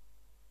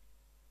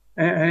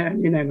อัน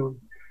นี้แน่นอน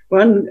เพราะฉ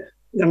ะนั้น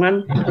อย่างนั้น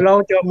เรา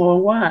จะมอง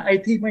ว่าไอ้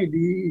ที่ไม่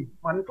ดี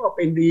มันก็เ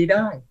ป็นดีไ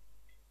ด้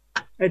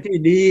ไอ้ที่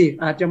ดี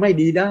อาจจะไม่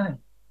ดีได้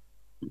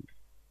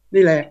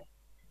นี่แหละ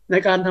ใน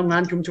การทำงา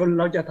นชุมชน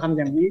เราจะทำ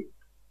อย่างนี้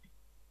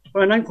เพรา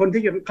ะฉะนั้นคน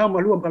ที่จะเข้าม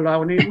าร่วมกับเรา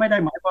นี่ไม่ได้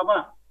หมายความว่า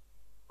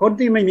คน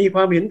ที่ไม่มีคว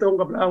ามเห็นตรง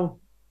กับเรา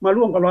มา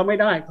ร่วมกับเราไม่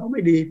ได้เขาไ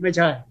ม่ดีไม่ใ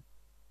ช่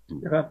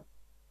นะครับ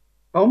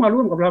เขามาร่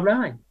วมกับเราไ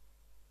ด้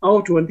เอา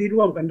ส่วนที่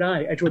ร่วมกันได้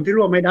ไอ้ส่วนที่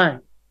ร่วมไม่ได้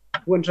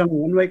ควรสง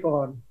วนไว้ก่อ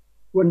น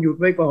ควรหยุด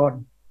ไว้ก่อน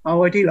เอา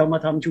ไว้ที่เรามา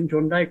ทำชุมช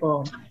นได้ก่อ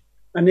น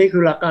อันนี้คื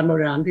อหลักการบ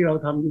ริหารที่เรา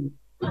ทำอยู่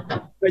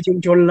ในชุม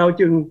ชนเรา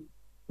จึง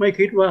ไม่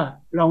คิดว่า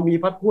เรามี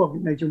พรรคพวก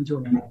ในชุมช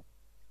น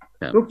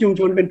ทุกชุม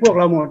ชนเป็นพวก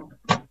เราหมด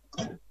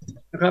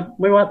นะครับ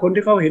ไม่ว่าคน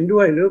ที่เขาเห็นด้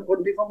วยหรือคน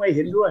ที่เขาไม่เ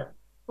ห็นด้วย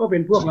ก็เป็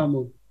นพวกเราหม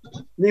ด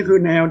นี่คือ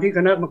แนวที่ค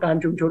ณะกรรมการ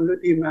ชุมชนหรือ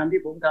ทีมงาน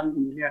ที่ผมทำอ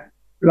ยู่เนี่ย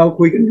เรา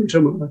คุยกันอยู่เส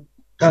มอ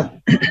ครับ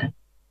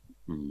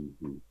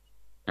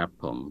ครับ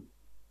ผม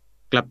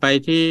กลับไป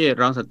ที่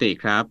รองสันติ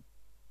ครับ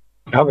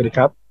ครับสวัสดีค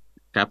รับ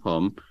ครับผ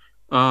ม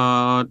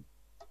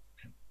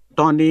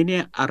ตอนนี้เนี่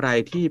ยอะไร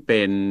ที่เ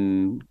ป็น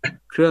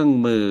เครื่อง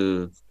มือ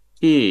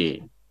ที่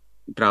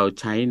เรา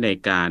ใช้ใน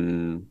การ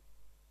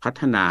พั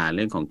ฒนาเ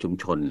รื่องของชุม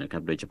ชนนะครั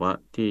บโดยเฉพาะ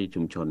ที่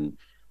ชุมชน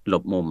หล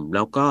บมุมแ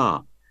ล้วก็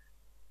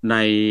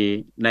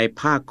ใน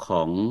ภาคข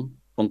อง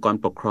องค์กร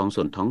ปกครอง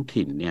ส่วนท้อง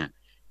ถิ่นเนี่ย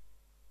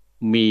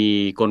มี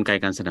กลไก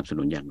การสนับส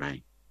นุนอย่างไร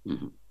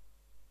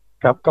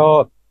ครับก็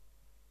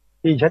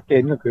ที่ชัดเจ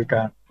นก็คือก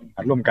าร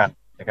ร่วมกัน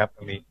นะครับต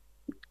รงนี้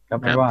ครับ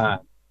ไม่ว่า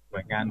หน่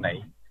วยงานไหน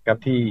ครับ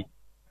ที่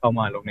เข้า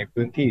มาลงใน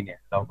พื้นที่เนี่ย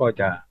เราก็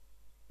จะ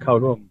เข้า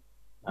ร่วม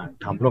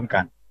ทำร่วม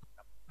กัน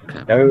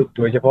แล้วโ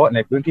ดยเฉพาะใน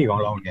พื้นที่ของ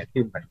เราเนี่ย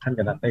ที่ท่านก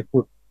ำนันได้พู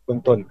ดเบื้อ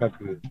งต้นก็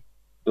คือ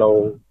เรา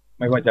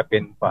ไม่ว่าจะเป็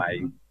นฝ่าย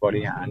บ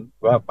ริหารห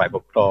รือว่าฝ่ายป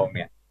กครองเ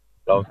นี่ย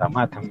เราสาม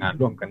ารถทำงาน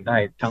ร่วมกันได้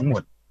ทั้งหม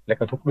ดและ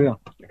ก็ทุกเรื่อง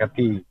นะครับ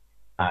ที่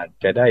อาจ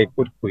จะได้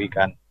พูดคุย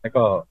กันแล้ว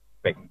ก็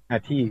แบ่งหน้า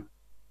ที่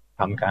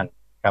ทำกัน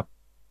ครับ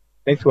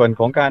ในส่วน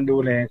ของการดู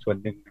แลส่วน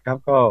หนึ่งนะครับ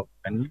ก็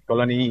เป็นก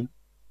รณี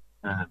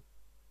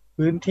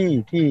พื้นที่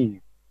ที่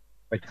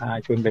ประชา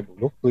ชนไปบุก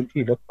รุกพื้น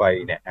ที่รถไฟ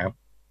เนี่ยนะครับ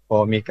พอ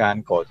มีการ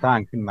ก่อสร้าง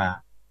ขึ้นมา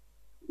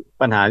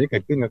ปัญหาที่เกิ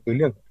ดขึ้นก็คือเ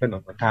รื่องถน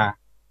นหนทาง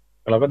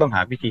เราก็ต้องห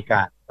าวิธีก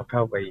ารเข้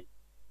าไ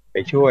ป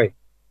ช่วย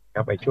ค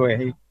รับไปช่วย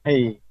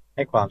ใ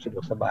ห้ความสะด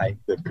วกสบาย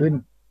เกิดขึ้น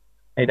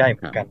ให้ได้เห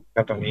มือนกันค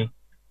รับตรงนี้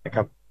นะค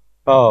รับ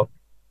ก็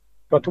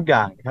ทุกอ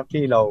ย่างนะครับ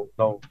ที่เร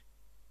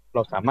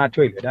าสามารถ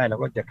ช่วยเหลือได้เรา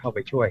ก็จะเข้าไป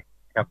ช่วย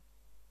ครับ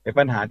ใน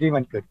ปัญหาที่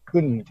มันเกิด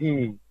ขึ้น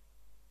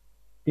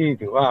ที่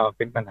ถือว่าเ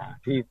ป็นปัญหา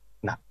ที่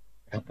หนัก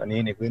นะครับตอนนี้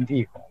ในพื้น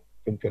ที่ของ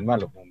ชุมชนบ้าน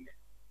หลบมุมเนี่ย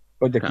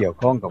ก็จะเกี่ยว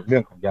ข้องกับเรื่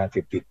องของยาเส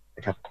พติดน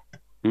ะครับ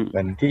เห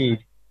มือนที่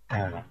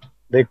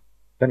ได้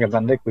ท่านกำนั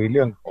นได้คุยเ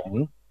รื่องของ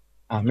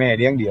แม่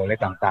เลี้ยงเดี่ยวอะไร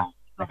ต่าง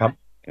ๆนะครับ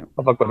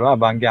ก็ปรากฏว่า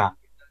บางอย่าง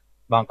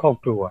บางครอบ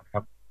ครัวค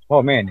รับพ่อ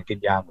แม่เนี่ยติด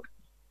ยาหมด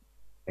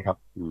นะครับ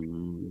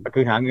ก็คื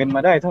อหาเงินม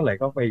าได้เท่าไหร่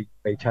ก็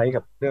ไปใช้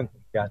กับเรื่องขอ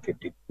งยาเสพ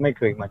ติดไม่เ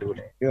คยมาดูแ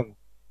ลเรื่อง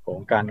ของ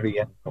การเรี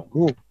ยนของ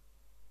ลูก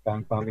การ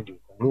ความเป็นอยู่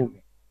ของลูกเ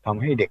นี่ยท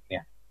ำให้เด็กเนี่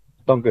ย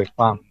ต้องเกิดค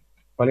วาม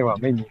เขาเรียกว่า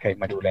ไม่มีใคร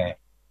มาดูแล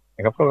น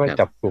ะครับก็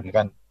จับกลุ่ม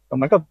กัน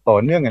มันก็ต่อ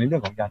เนื่องกันในเรื่อ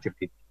งของยาเสพ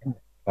ติด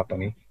ครับตร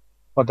งนี้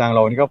พอทางเร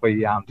านี่ก็พย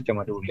ายามที่จะ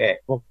มาดูแล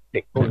พวกเ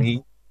ด็กพวกนี้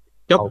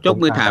ยก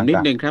มือถามนิด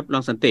นึงครับร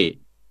องสันติ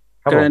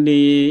กร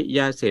ณีย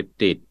าเสพ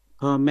ติด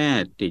พ่อแม่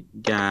ติด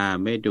ยา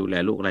ไม่ดูแล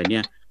ลูกอะไรเ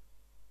นี่ย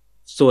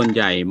ส่วนใ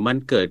หญ่มัน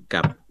เกิด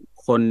กับ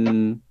คน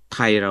ไท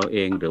ยเราเอ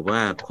งหรือว่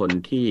าคน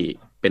ที่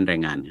เป็นแร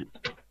งงาน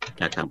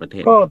จากต่างประเท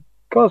ศ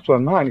ก็ส่ว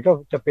นมากนี่ก็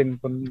จะเป็น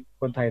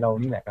คนไทยเรา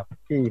นี่แหละครับ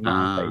ที่มา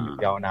อาศัยอยู่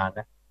ยาวนาน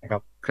นะครั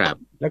บครับ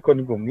และคน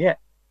กลุ่มนี้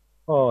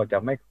ก็จะ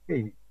ไม่ค่อย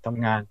ท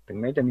ำงานถึง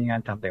แม้จะมีงาน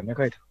ทำแต่ไม่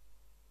ค่อย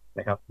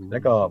นะครับแล้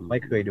วก็ไม่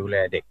เคยดูแล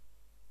เ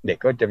ด็ก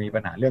ก็จะมีปั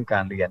ญหาเรื่องกา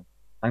รเรียน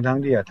ทั้ง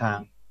ที่ทาง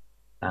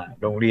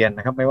โรงเรียนน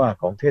ะครับไม่ว่า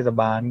ของเทศ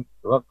บาล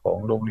หรือว่าของ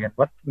โรงเรียน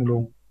วัดลุ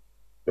ง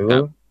หรือ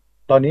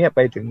ตอนนี้ไป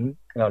ถึง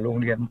โรง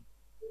เรียน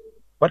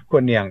วัดคว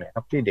รเนียงเนี่ยค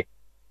รับที่เด็ก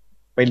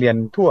ไปเรียน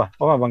ทั่วเพ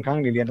ราะว่าบางครั้ง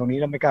เรียนตรงนี้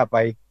แล้วไม่กล้าไป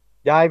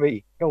ย้ายไปอี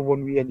กก็ว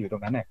นเวียนอยู่ตร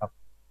งนั้นนะครับ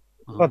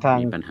ก็ทา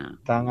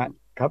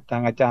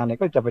งอาจารย์เนี่ย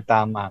ก็จะไปต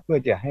ามมาเพื่อ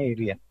จะให้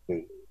เรียน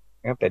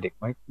นะครับแต่เด็ก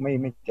ไ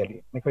ม่จะเรีย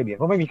นไม่ค่อยเรียนเ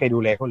พราะไม่มีใครดู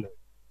แลเขาเลย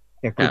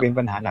เนี่ยคือเป็น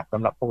ปัญหาหนักส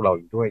ำหรับพวกเรา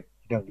อยู่ด้วย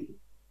เรื่องนี้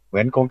เหมื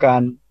อนโครงการ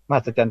ม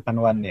หัศจรรย์พัน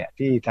วันเนี่ย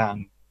ที่ทาง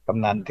ก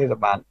ำนันเทศ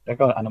บาลแล้ว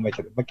ก็อนามัยเฉ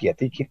ลิมพระเกียรติ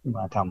ที่คิดม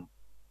าท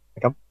ำน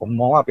ะครับผม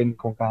มองว่าเป็น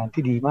โครงการ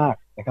ที่ดีมาก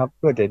นะครับเ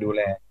พื่อจะดูแ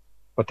ล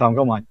พอทำเ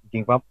ข้ามาจริ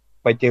งๆปั๊บ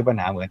ไปเจอปัญ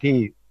หาเหมือนที่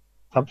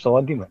ซับซ้อน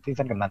ที่เหมือนที่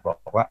ท่านกำนันบอ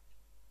กว่า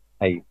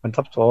ไอ้มัน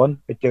ซับซ้อน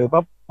ไปเจอ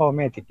ปั๊บพ่อแ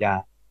ม่ติดยา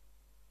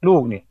ลู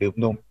กเนี่ยดื่ม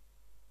นม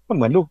ก็เ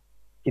หมือนลูก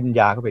กิน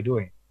ยาเข้าไปด้ว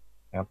ย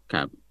ครั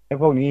บแล้ว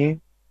พวกนี้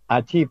อ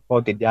าชีพพอ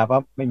ติดยา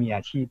ปั๊บไม่มีอ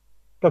าชีพ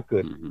ก็เกิ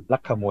ดลั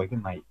กขโมยขึ้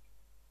นมา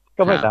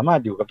ก็ไม่สามาร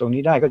ถอยู่กับตรง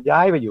นี้ได้ก็ย้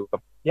ายไปอยู่กับ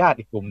ญาติ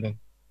อีกกลุ่มหนึ่ง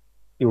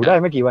อยู่ได้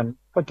ไม่กี่วัน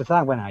ก็จะสร้า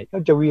งปัญหาก็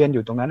จะเวียนอ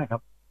ยู่ตรงนั้นนะครั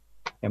บ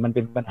เนี่ยมันเ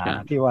ป็นปัญหา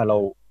ที่ว่าเ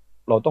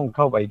ราต้องเ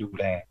ข้าไปดู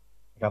แล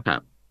ครับ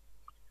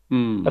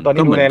แต่ตอน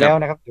นี้ดูแลแล้ว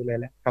นะครับดูแล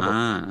แล้วครับ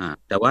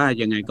แต่ว่า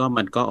ยังไงก็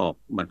มันก็ออก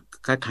มัน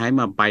คล้ายๆ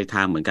มาไปท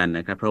างเหมือนกันน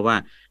ะครับเพราะว่า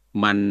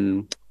มัน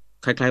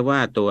คล้ายๆว่า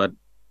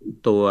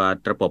ตัว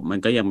ระบบมัน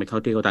ก็ยังไม่เข้า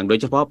ที่เข้าทางโดย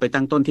เฉพาะไป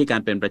ตั้งต้นที่กา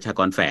รเป็นประชาก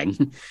รแฝง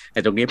ไอ้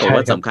ตรงนี้ผม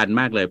ว่าสำคัญ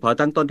มากเลยเพราะ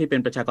ตั้งต้นที่เป็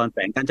นประชากรแฝ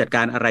งการจัดก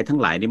ารอะไรทั้ง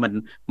หลายนี่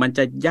มันจ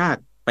ะยาก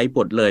ไปหม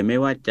ดเลยไม่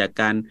ว่าจะ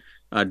การ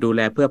ดูแ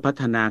ลเพื่อพั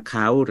ฒนาเข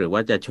าหรือว่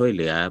าจะช่วยเ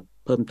หลือ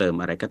เพิ่มเติม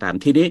อะไรก็ตาม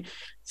ทีนี้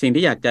สิ่ง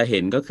ที่อยากจะเห็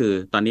นก็คือ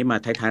ตอนนี้มา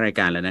ท้ายๆราย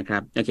การแล้วนะครั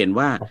บอยากเห็น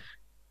ว่า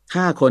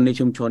ถ้าคนใน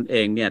ชุมชนเอ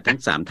งเนี่ยทั้ง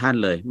3ท่าน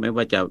เลยไม่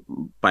ว่าจะ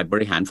ฝ่ายบ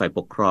ริหารฝ่ายป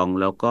กครอง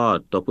แล้วก็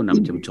ตัวผู้น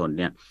ำชุมชน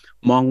เนี่ย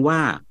มองว่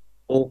า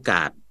โอก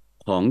าส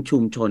ของชุ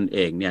มชนเอ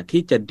งเนี่ย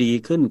ที่จะดี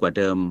ขึ้นกว่า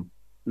เดิม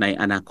ใน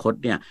อนาคต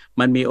เนี่ย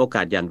มันมีโอก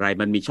าสอย่างไร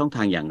มันมีช่องท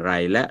างอย่างไร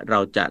และเรา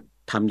จะ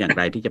ทำอย่างไ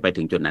รที่จะไป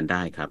ถึงจุดนั้นไ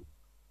ด้ครับ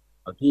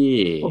เอาที่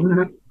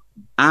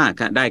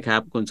ได้ครั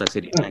บคุณศักดิ์สิ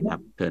ทธิ์ได้ครับ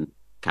เชิญ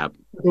ครับ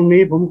ตรง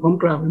นี้ผม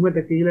กล่าวไปเมื่อต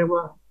ะกี้แล้ว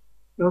ว่า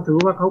เราถือ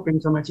ว่าเขาเป็น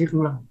สมาชิกขอ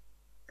งเรา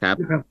ครับ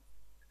นะครับ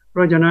เพ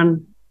ราะฉะนั้น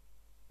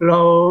เรา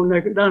ใน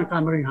ด้านกา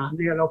รบริหารเ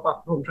นี่ยเราปรับ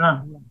โครงสร้าง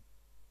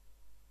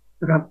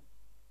นะครับ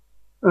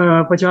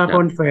ประชาก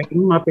รแฝง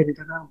มาเป็น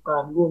คณะกรรมกา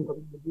รร่วมกัน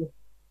ด้วย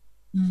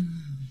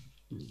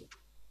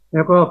แ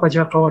ล้วก็ประช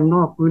ากรน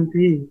อกพื้น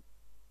ที่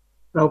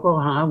เราก็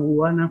หาหั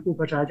วนะผู้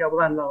ประชาชาว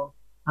บ้านเรา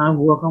หา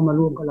หัวเข้ามา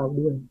ร่วมกับเรา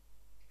ด้วย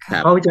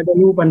เขาจะได้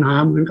รู้ปัญหา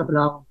เหมือนกับเ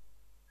รา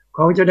เข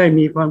าจะได้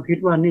มีความคิด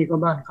ว่านี่ก็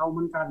บ้านเขาเห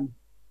มือนกัน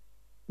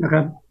นะค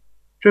รับ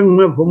ซึ่งเ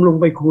มื่อผมลง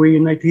ไปคุย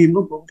ในทีมข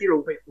องผมที่ล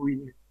งไปคุย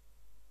เนี่ย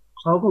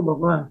เขาก็บอก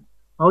ว่า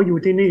เขาอยู่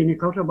ที่นี่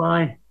เขาสบา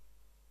ย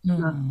น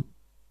ะ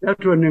แล้ว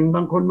ส่วนหนึ่งบ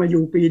างคนมาอ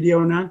ยู่ปีเดียว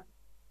นะ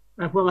แ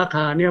ต่พวกอาข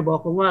าเนี่ยบอก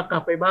ผมว่ากลั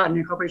บไปบ้านเ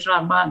นี่ยเขาไปสร้า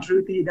งบ้านซื้อ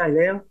ที่ได้แ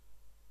ล้ว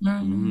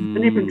อั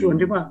นนี้เป็นส่วน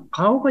ที่ว่าเข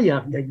าก็อยา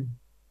กจะอยู่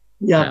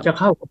อยากจะ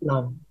เข้ากับเรา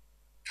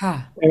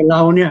แต่เร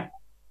าเนี่ย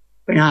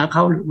ไปหาเข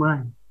าหรือไม่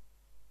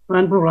เพราะฉะ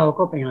นั้นพวกเรา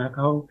ก็ไปหาเข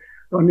า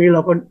ตอนนี้เร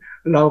า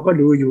ก็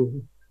ดูอยู่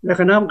และ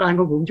คณะกรรมการข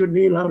องผมชุด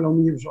นี้แล้วเรา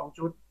มีอยู่2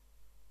ชุด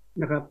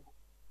นะครับ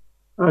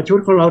ชุด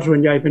ของเราส่วน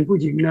ใหญ่เป็นผู้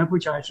หญิงนะ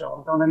ผู้ชาย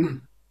2เท่านั้น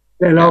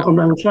แต่เราก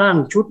ำลังสร้าง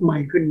ชุดใหม่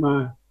ขึ้นมา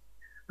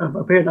ป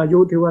ระเภทอายุ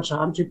ที่ว่า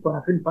30กว่า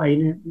ขึ้นไป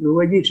เนี่ยหรือ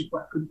ว่า20ก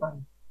ว่าขึ้นไป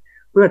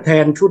เพื่อแท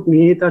นชุด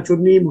นี้ถ้าชุด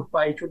นี้หมดไป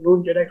ชุดนู้น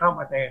จะได้เข้า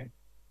มาแทน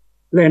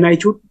และใน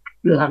ชุด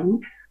หลัง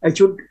ไอ้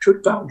ชุด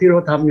เก่าที่เรา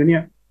ทำอยู่เนี่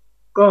ย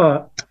ก็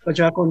ประ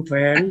ชากรแฝ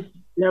ง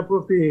และพว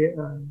กที่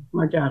ม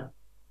าจาก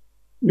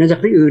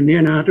ที่อื่นเนี่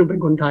ยนะซึ่งเป็น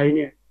คนไทยเ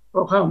นี่ย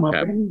ก็เข้ามา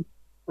เป็น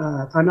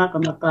คณะกร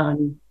รมการ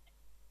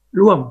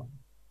ร่วม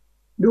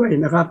ด้วย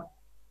นะครับ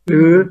ห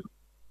รือ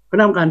ค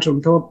ณะกรรมการสม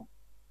ทบ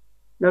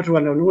แล้วส่ว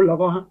นเหล่านู้นเรา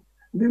ก็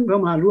ดึงเข้า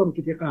มาร่วม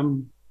กิจกรรม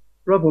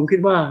เพราะผมคิด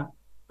ว่า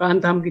การ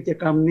ทำกิจ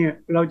กรรมเนี่ย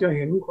เราจะเ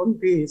ห็นคน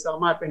ที่สา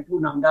มารถเป็นผู้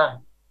นำได้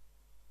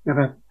นะค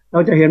รับเรา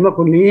จะเห็นว่า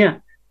คนนี้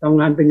ทำ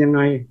งานเป็นยังไง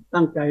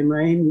ตั้งใจไหม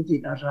มีจิ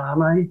ตอาสา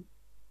ไหม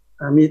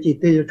มีจิต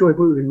ที่จะช่วย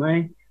ผู้อื่นไหม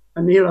อั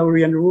นนี้เราเ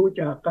รียนรู้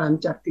จากการ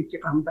จัดกิจ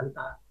กรรม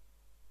ต่าง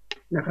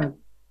ๆนะครับ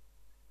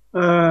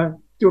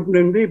จุดห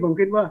นึ่งที่ผม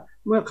คิดว่า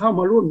เมื่อเข้า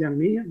มาร่วมอย่าง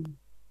นี้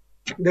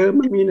เดิม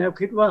มันมีแนว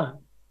คิดว่า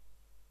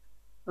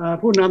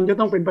ผู้นำจะ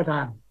ต้องเป็นประธ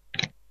าน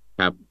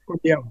ครับคน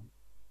เดียว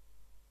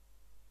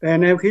แต่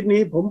แนวคิด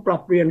นี้ผมปรั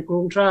บเปลี่ยนโคร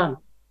งสร้าง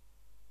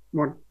หม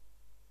ด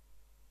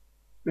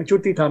ในชุด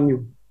ที่ทำอ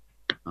ยู่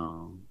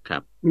ครั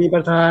บมีป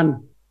ระธาน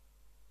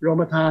รอง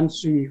ประธาน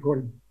4คน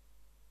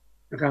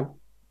นะครับ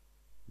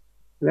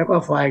แล้วก็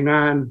ฝ่ายง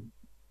าน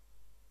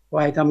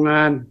ฝ่ายทำง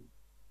าน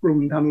กลุ่ม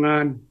ทำงา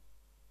น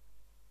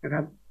นะค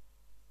รับ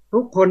ทุ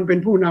กคนเป็น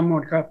ผู้นำหม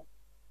ดครับ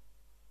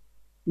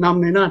น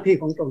ำในหน้าที่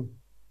ของตน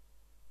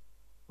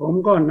ผม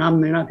ก็น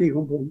ำในหน้าที่ข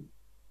องผม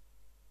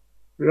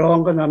รอง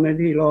ก็นำใน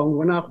ที่รอง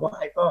หัวหน้าฝ่า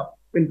ยก็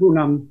เป็นผู้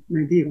นำใน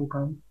ที่ของเข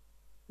า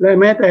และ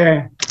แม้แต่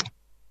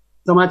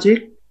สมาชิก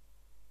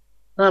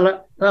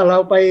ถ้าเรา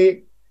ไป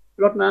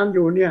รดน้ำอ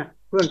ยู่เนี่ย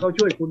เพื่อนเขา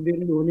ช่วยขุดดิน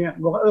อยู่เนี่ย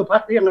บอกว่าพั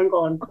กเที่ยงกัน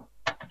ก่อน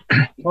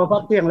พอพั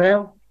กเที่ยงแล้ว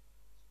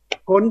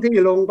คนที่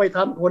ลงไปท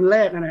ำคนแร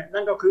ก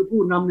นั่นก็คือ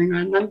ผู้นำในง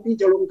านนั้นที่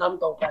จะลงท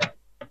ำต่อไป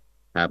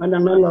ดั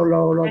งนั้น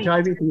เราใช้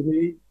วิธี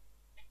นี้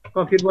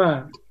ก็คิดว่า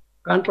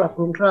การปรับโค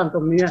รงสร้างต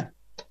รงนี้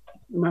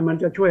มัน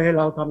จะช่วยให้เ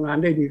ราทำงาน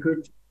ได้ดีขึ้น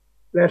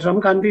และส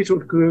ำคัญที่สุ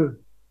ดคือ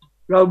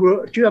เรา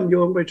เชื่อมโย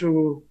งไปสู่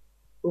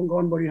องค์ก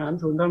รบริหาร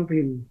ส่วนท้อง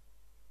ถิ่น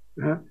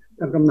นะ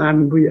ทางกำนัน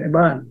ผู้ใหญ่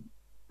บ้าน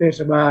เทศ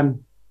บาล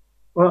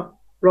เ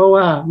พราะ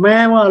ว่าแม้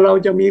ว่าเรา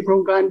จะมีโคร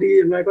งการดี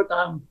อย่างไรก็ต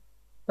าม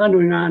ถ้าห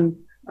น่วยงาน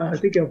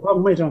ที่เกี่ยวข้อง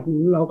ไม่สนับสนุ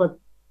นเราก็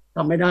ท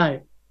ำไม่ได้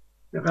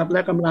นะครับแล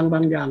ะกำลังบ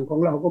างอย่างของ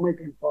เราก็ไม่เ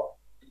พียงพอ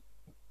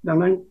ดัง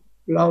นั้น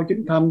เราจึง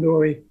ทำโด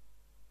ย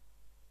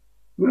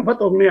เมืองพระ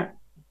ตงเนี่ย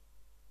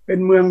เป็น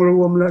เมืองร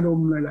วมระดม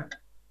เลยแหละ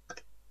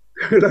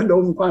คือระด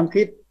มความ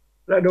คิด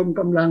ระดม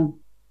กำลัง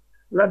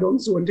ระดม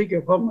ส่วนที่เกี่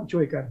ยวข้องมาช่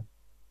วยกัน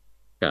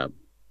ครับ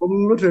ผม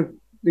รู้สึก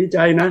ดีใจ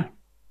นะ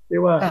ที่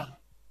ว่า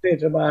เท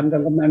ศบาลทา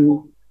งกำนัน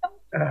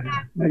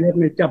นายก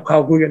เนี่ยจับเข่า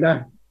คุยกันได้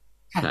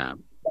ครับ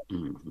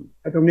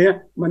แต่ตรงนี้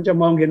มันจะ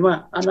มองเห็นว่า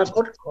อนาค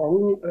ตของ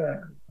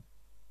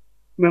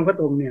เมืองพะ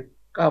ตงเนี่ย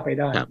ก้าวไป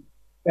ได้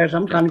แต่ส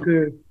ำคัญคื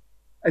อ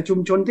ไอ้ชุม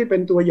ชนที่เป็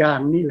นตัวอย่าง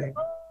นี่แหละ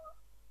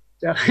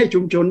จะให้ชุ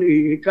มชนอี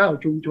ก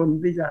9ชุมชน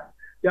ที่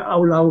จะเอา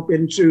เราเป็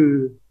นสื่อ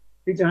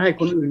ที่จะให้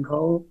คนอื่นเข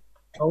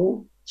า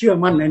เชื่อ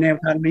มั่นในแนว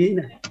ทางนี้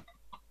นะ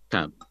ค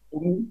รับ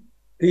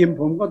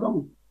ผมก็ต้อง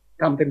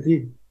ทำเต็มที่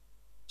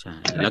ใช่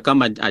แล้วก็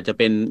มันอาจจะ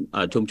เป็น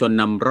ชุมชน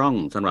นำร่อง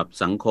สำหรับ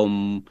สังคม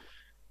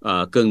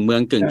กึ่งเมือ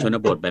งกึ่งชน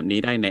บทแบบนี้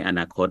ได้ในอ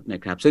นาคตน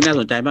ะครับซึ่งน่า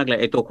สนใจมากเลย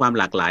ไอ้ตัวความ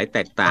หลากหลายแต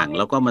กต่างแ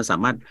ล้วก็มันสา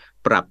มารถ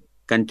ปรับ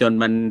กันจน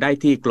มันได้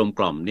ที่กลมก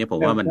ล่อมเนี่ยผม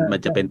ว่ามัน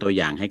จะเป็นตัว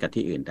อย่างให้กับ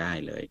ที่อื่นได้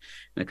เลย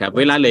นะครับเ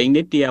วลาเหลืออีก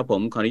นิดเดียวผ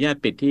มขออนุญาต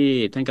ปิดที่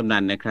ท่านกำนั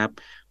นนะครับ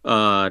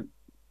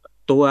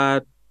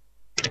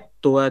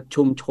ตัว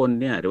ชุมชน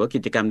เนี่ยหรือว่ากิ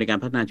จกรรมในการ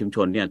พัฒนาชุมช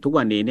นเนี่ยทุก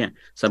วันนี้เนี่ย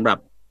สำหรับ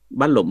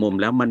บ้านหลบมุม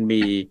แล้วมั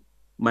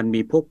น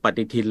มีพวกป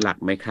ฏิทินหลัก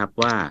ไหมครับ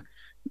ว่า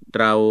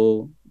เร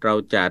า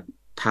จะ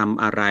ท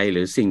ำอะไรห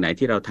รือสิ่งไหน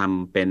ที่เราท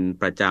ำเป็น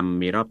ประจ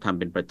ำมีรอบทำ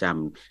เป็นประจ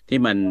ำที่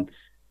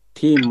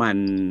มัน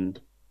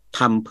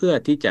ทำเพื่อ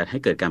ที่จะให้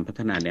เกิดการพั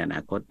ฒนาในอน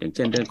าคตอย่างเ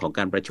ช่นเรื่องของก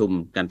ารประชุม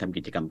การทำ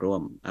กิจกรรมร่ว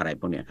มอะไร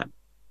พวกนี้ครับ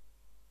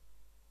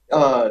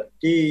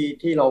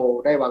ที่เรา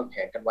ได้วางแผ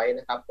นกันไว้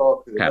นะครับก็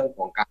คือเรื่อง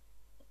ของการ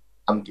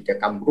ทำกิจ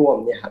กรรมร่วม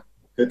เนี่ยครับ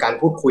คือการ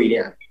พูดคุยเ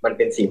นี่ยมันเ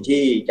ป็นสิ่ง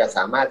ที่จะส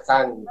ามารถสร้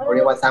างเขาเ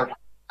รียกว่าสร้างควา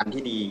มสัมพันธ์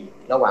ที่ดี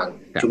ระหว่าง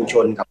ชุมช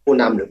นกับผู้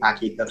นำหรือภา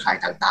คีเครือข่าย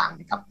ต่างๆ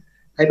นะครับ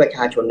ให้ประช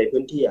าชนใน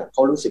พื้นที่เข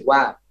ารู้สึกว่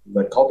าเห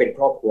มือนเขาเป็นค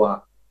รอบครัว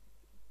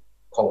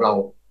ของเรา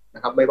น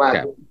ะครับไม่ว่า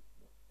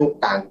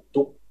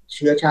ทุกเ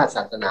ชื้อชาติศ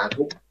าสนา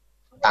ทุก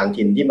ต่าง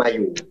ถิ่นที่มาอ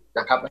ยู่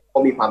นะครับเขา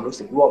มีความรู้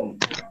สึกร่ว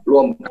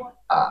ม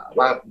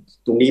ว่า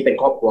ตรงนี้เป็น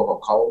ครอบครัวของ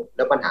เขาแ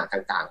ล้วปัญหา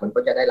ต่างๆมันก็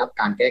จะได้รับ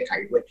การแก้ไข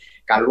ด้วย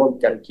การร่วม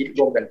กันคิด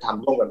ร่วมกันท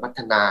ำร่วมกันพัฒ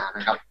นาน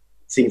ะครับ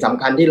สิ่งส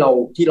ำคัญที่เ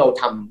รา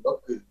ทำก็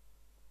คือ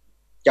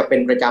จะเป็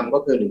นประจำก็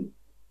คือ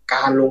1ก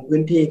ารลงพื้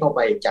นที่เข้าไป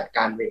จัดก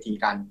ารเวที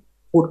การ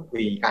พูดคุ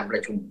ยการปร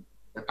ะชุม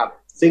นะครับ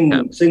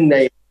ซึ่งใน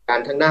การ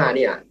ข้างหน้าเ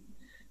นี่ย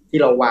ที่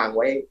เราวางไ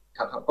ว้ค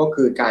รับก็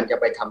คือการจะ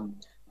ไปท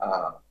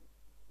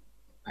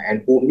ำแผน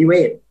ภูมินิเว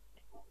ศ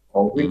ข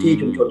องพื้นที่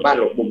ชุมชนบ้าน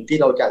หลบมุมที่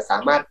เราจะสา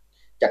มารถ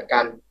จัดกา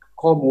ร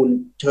ข้อมูล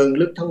เชิง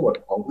ลึกทั้งหมด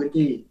ของพื้น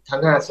ที่ทั้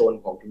ง5โซน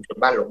ของชุมชน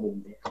บ้านหลบมุม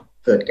เนี่ยครับ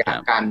เกิดจาก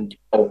การ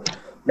เรา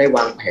ได้ว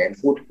างแผน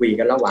พูดคุย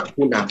กันระหว่าง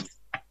ผู้น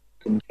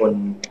ำชุมชน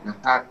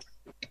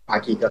ภา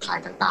คีเครือข่าย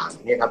ต่าง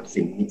ๆเนี่ยครับ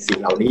สิ่ง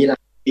เหล่านี้นะ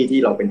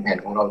ที่เราเป็นแผน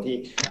ของเรา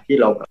ที่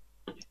เรา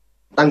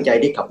ตั้งใจ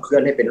ที่ขับเคลื่อ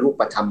นให้เป็นรู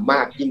ปธรรมม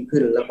ากยิ่ง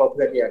ขึ้นแล้วก็เ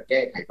พื่อที่จะแก้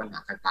ไขปัญหา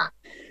ต่าง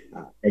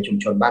ๆในชุม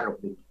ชนบ้านหลบ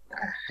มุม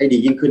ให้ดี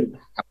ยิ่งขึ้น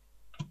ครับ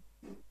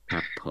ค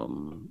รับผม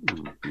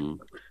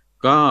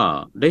ก็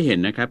ได้เห็น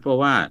นะครับเพราะ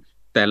ว่า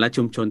แต่ละ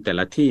ชุมชนแต่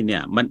ละที่เนี่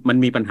ยมัน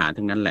มีปัญหา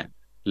ทั้งนั้นแหละ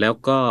แล้ว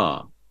ก็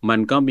มัน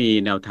ก็มี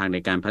แนวทางใน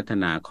การพัฒ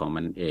นาของ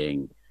มันเอง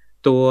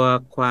ตัว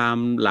ความ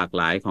หลาก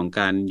หลายของ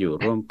การอยู่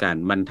ร่วมกัน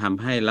มันท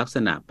ำให้ลักษ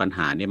ณะปัญห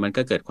าเนี่ยมัน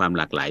ก็เกิดความ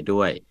หลากหลาย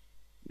ด้วย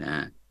น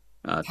ะ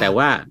แต่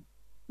ว่า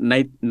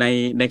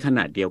ในขณ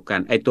ะเดียวกัน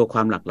ไอ้ตัวคว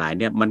ามหลากหลาย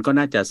เนี่ยมันก็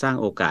น่าจะสร้าง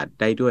โอกาส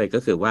ได้ด้วยก็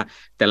คือว่า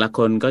แต่ละค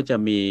นก็จะ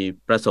มี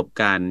ประสบ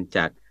การณ์จ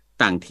าก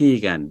ต่างที่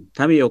กัน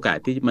ถ้ามีโอกาส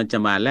ที่มันจะ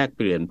มาแลกเ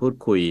ปลี่ยนพูด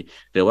คุย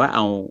หรือว่าเอ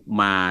า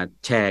มา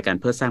แชร์กัน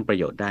เพื่อสร้างประ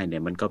โยชน์ได้เนี่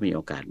ยมันก็มีโอ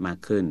กาสมาก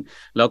ขึ้น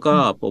แล้วก็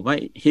ผมว่า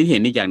เห็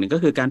นอีกอย่างหนึ่งก็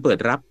คือการเปิด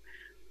รั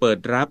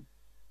บ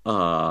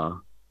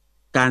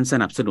การส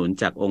นับสนุน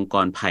จากองค์ก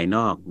รภายน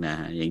อกนะ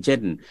อย่างเช่น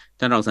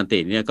ท่านรองสันติ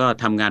เนี่ยก็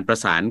ทำงานประ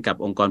สานกับ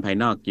องค์กรภาย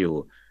นอกอยู่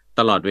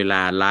ตลอดเวล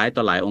าห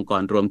ลายองค์ก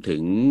รรวมถึ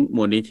ง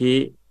มูลนิธิ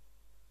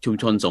ชุม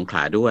ชนสงขล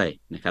าด้วย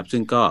นะครับซึ่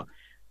งก็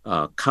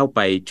เข้าไป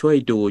ช่ว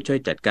ย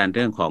จัดการเ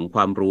รื่องของคว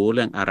ามรู้เ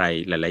รื่องอะไร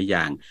หลายๆอ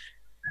ย่าง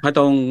พะต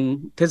ง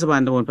เทศบาล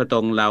ตำบลพะต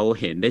งเรา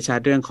เห็นได้ชัด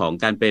เรื่องของ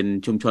การเป็น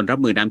ชุมชนรับ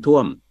มือน้ำท่ว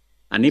ม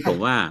อันนี้ผม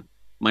ว่า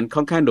มันค่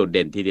อนข้างโดดเ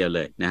ด่นทีเดียวเล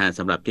ยนะฮะส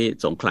ำหรับที่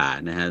สงขลา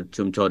นะฮะ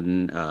ชุมชน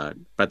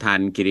ประธาน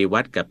กิริวั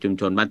ตรกับชุม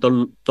ชนบ้าน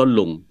ต้น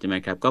ลุงใช่ไหม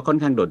ครับก็ค่อน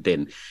ข้างโดดเด่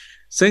น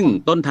ซึ่ง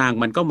ต้นทาง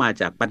มันก็มา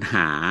จากปัญห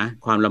า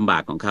ความลำบา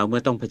กของเขาเมื่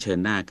อต้องเผชิญ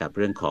หน้ากับเ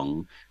รื่องของ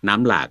น้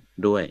ำหลาก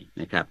ด้วย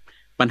นะครับ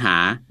ปัญหา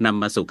น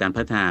ำมาสู่การ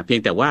พัฒนาเพีย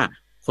งแต่ว่า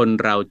คน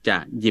เราจะ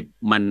หยิบ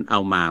มันเอา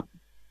มา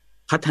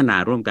พัฒนา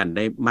ร่วมกันไ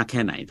ด้มากแ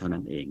ค่ไหนเท่า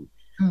นั้นเอง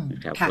น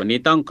ะครับวันนี้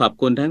ต้องขอบ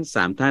คุณทั้ง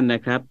3ท่านน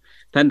ะครับ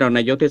ท่านรองน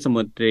ายกเทศม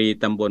นตรี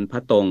ตำบลพ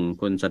ะตง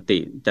คุณสติ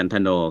จันท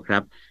โนครั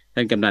บท่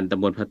านกำนันต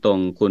ำบลพะตง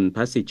คุณ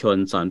พัสิชน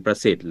สอนประ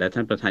สิทธิ์และท่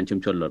านประธานชุม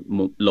ชน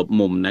หลบ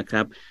มุมนะค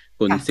รับ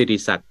คุณสิริ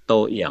ศักดิ์โต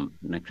เอี่ยม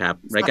นะครับ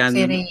รายการ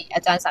อ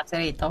าจารย์ศักดิ์สิ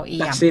ริโตเอี่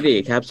ยมศักดิ์สิริ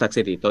ครับศักดิ์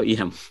สิริโตเอี่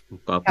ยม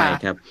ขอไป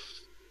ครับ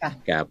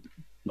ครับ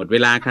หมดเว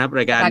ลาครับ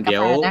รายการเดี๋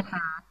ยว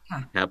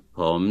ครับ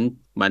ผม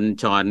บัญ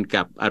ชร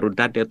กับอรุณ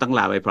รัตน์เดี๋ยวต้องล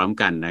าไปพร้อม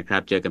กันนะครั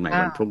บเจอกันใหม่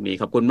วันพรุ่งนี้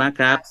ขอบคุณมาก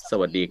ครับส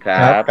วัสดีค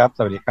รับครับส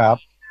วัสดีครับ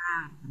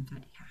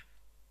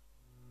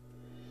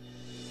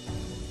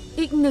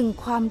อีกหนึ่ง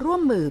ความร่ว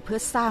มมือเพื่อ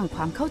สร้างค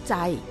วามเข้าใจ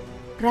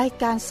ราย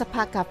การสภ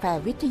ากาแฟ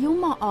วิทยุ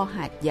มอ.ห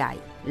าดใหญ่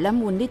และ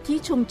มูลนิธิ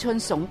ชุมชน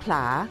สงขล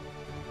า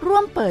ร่ว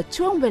มเปิด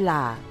ช่วงเวล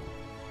า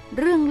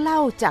เรื่องเล่า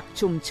จาก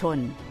ชุมชน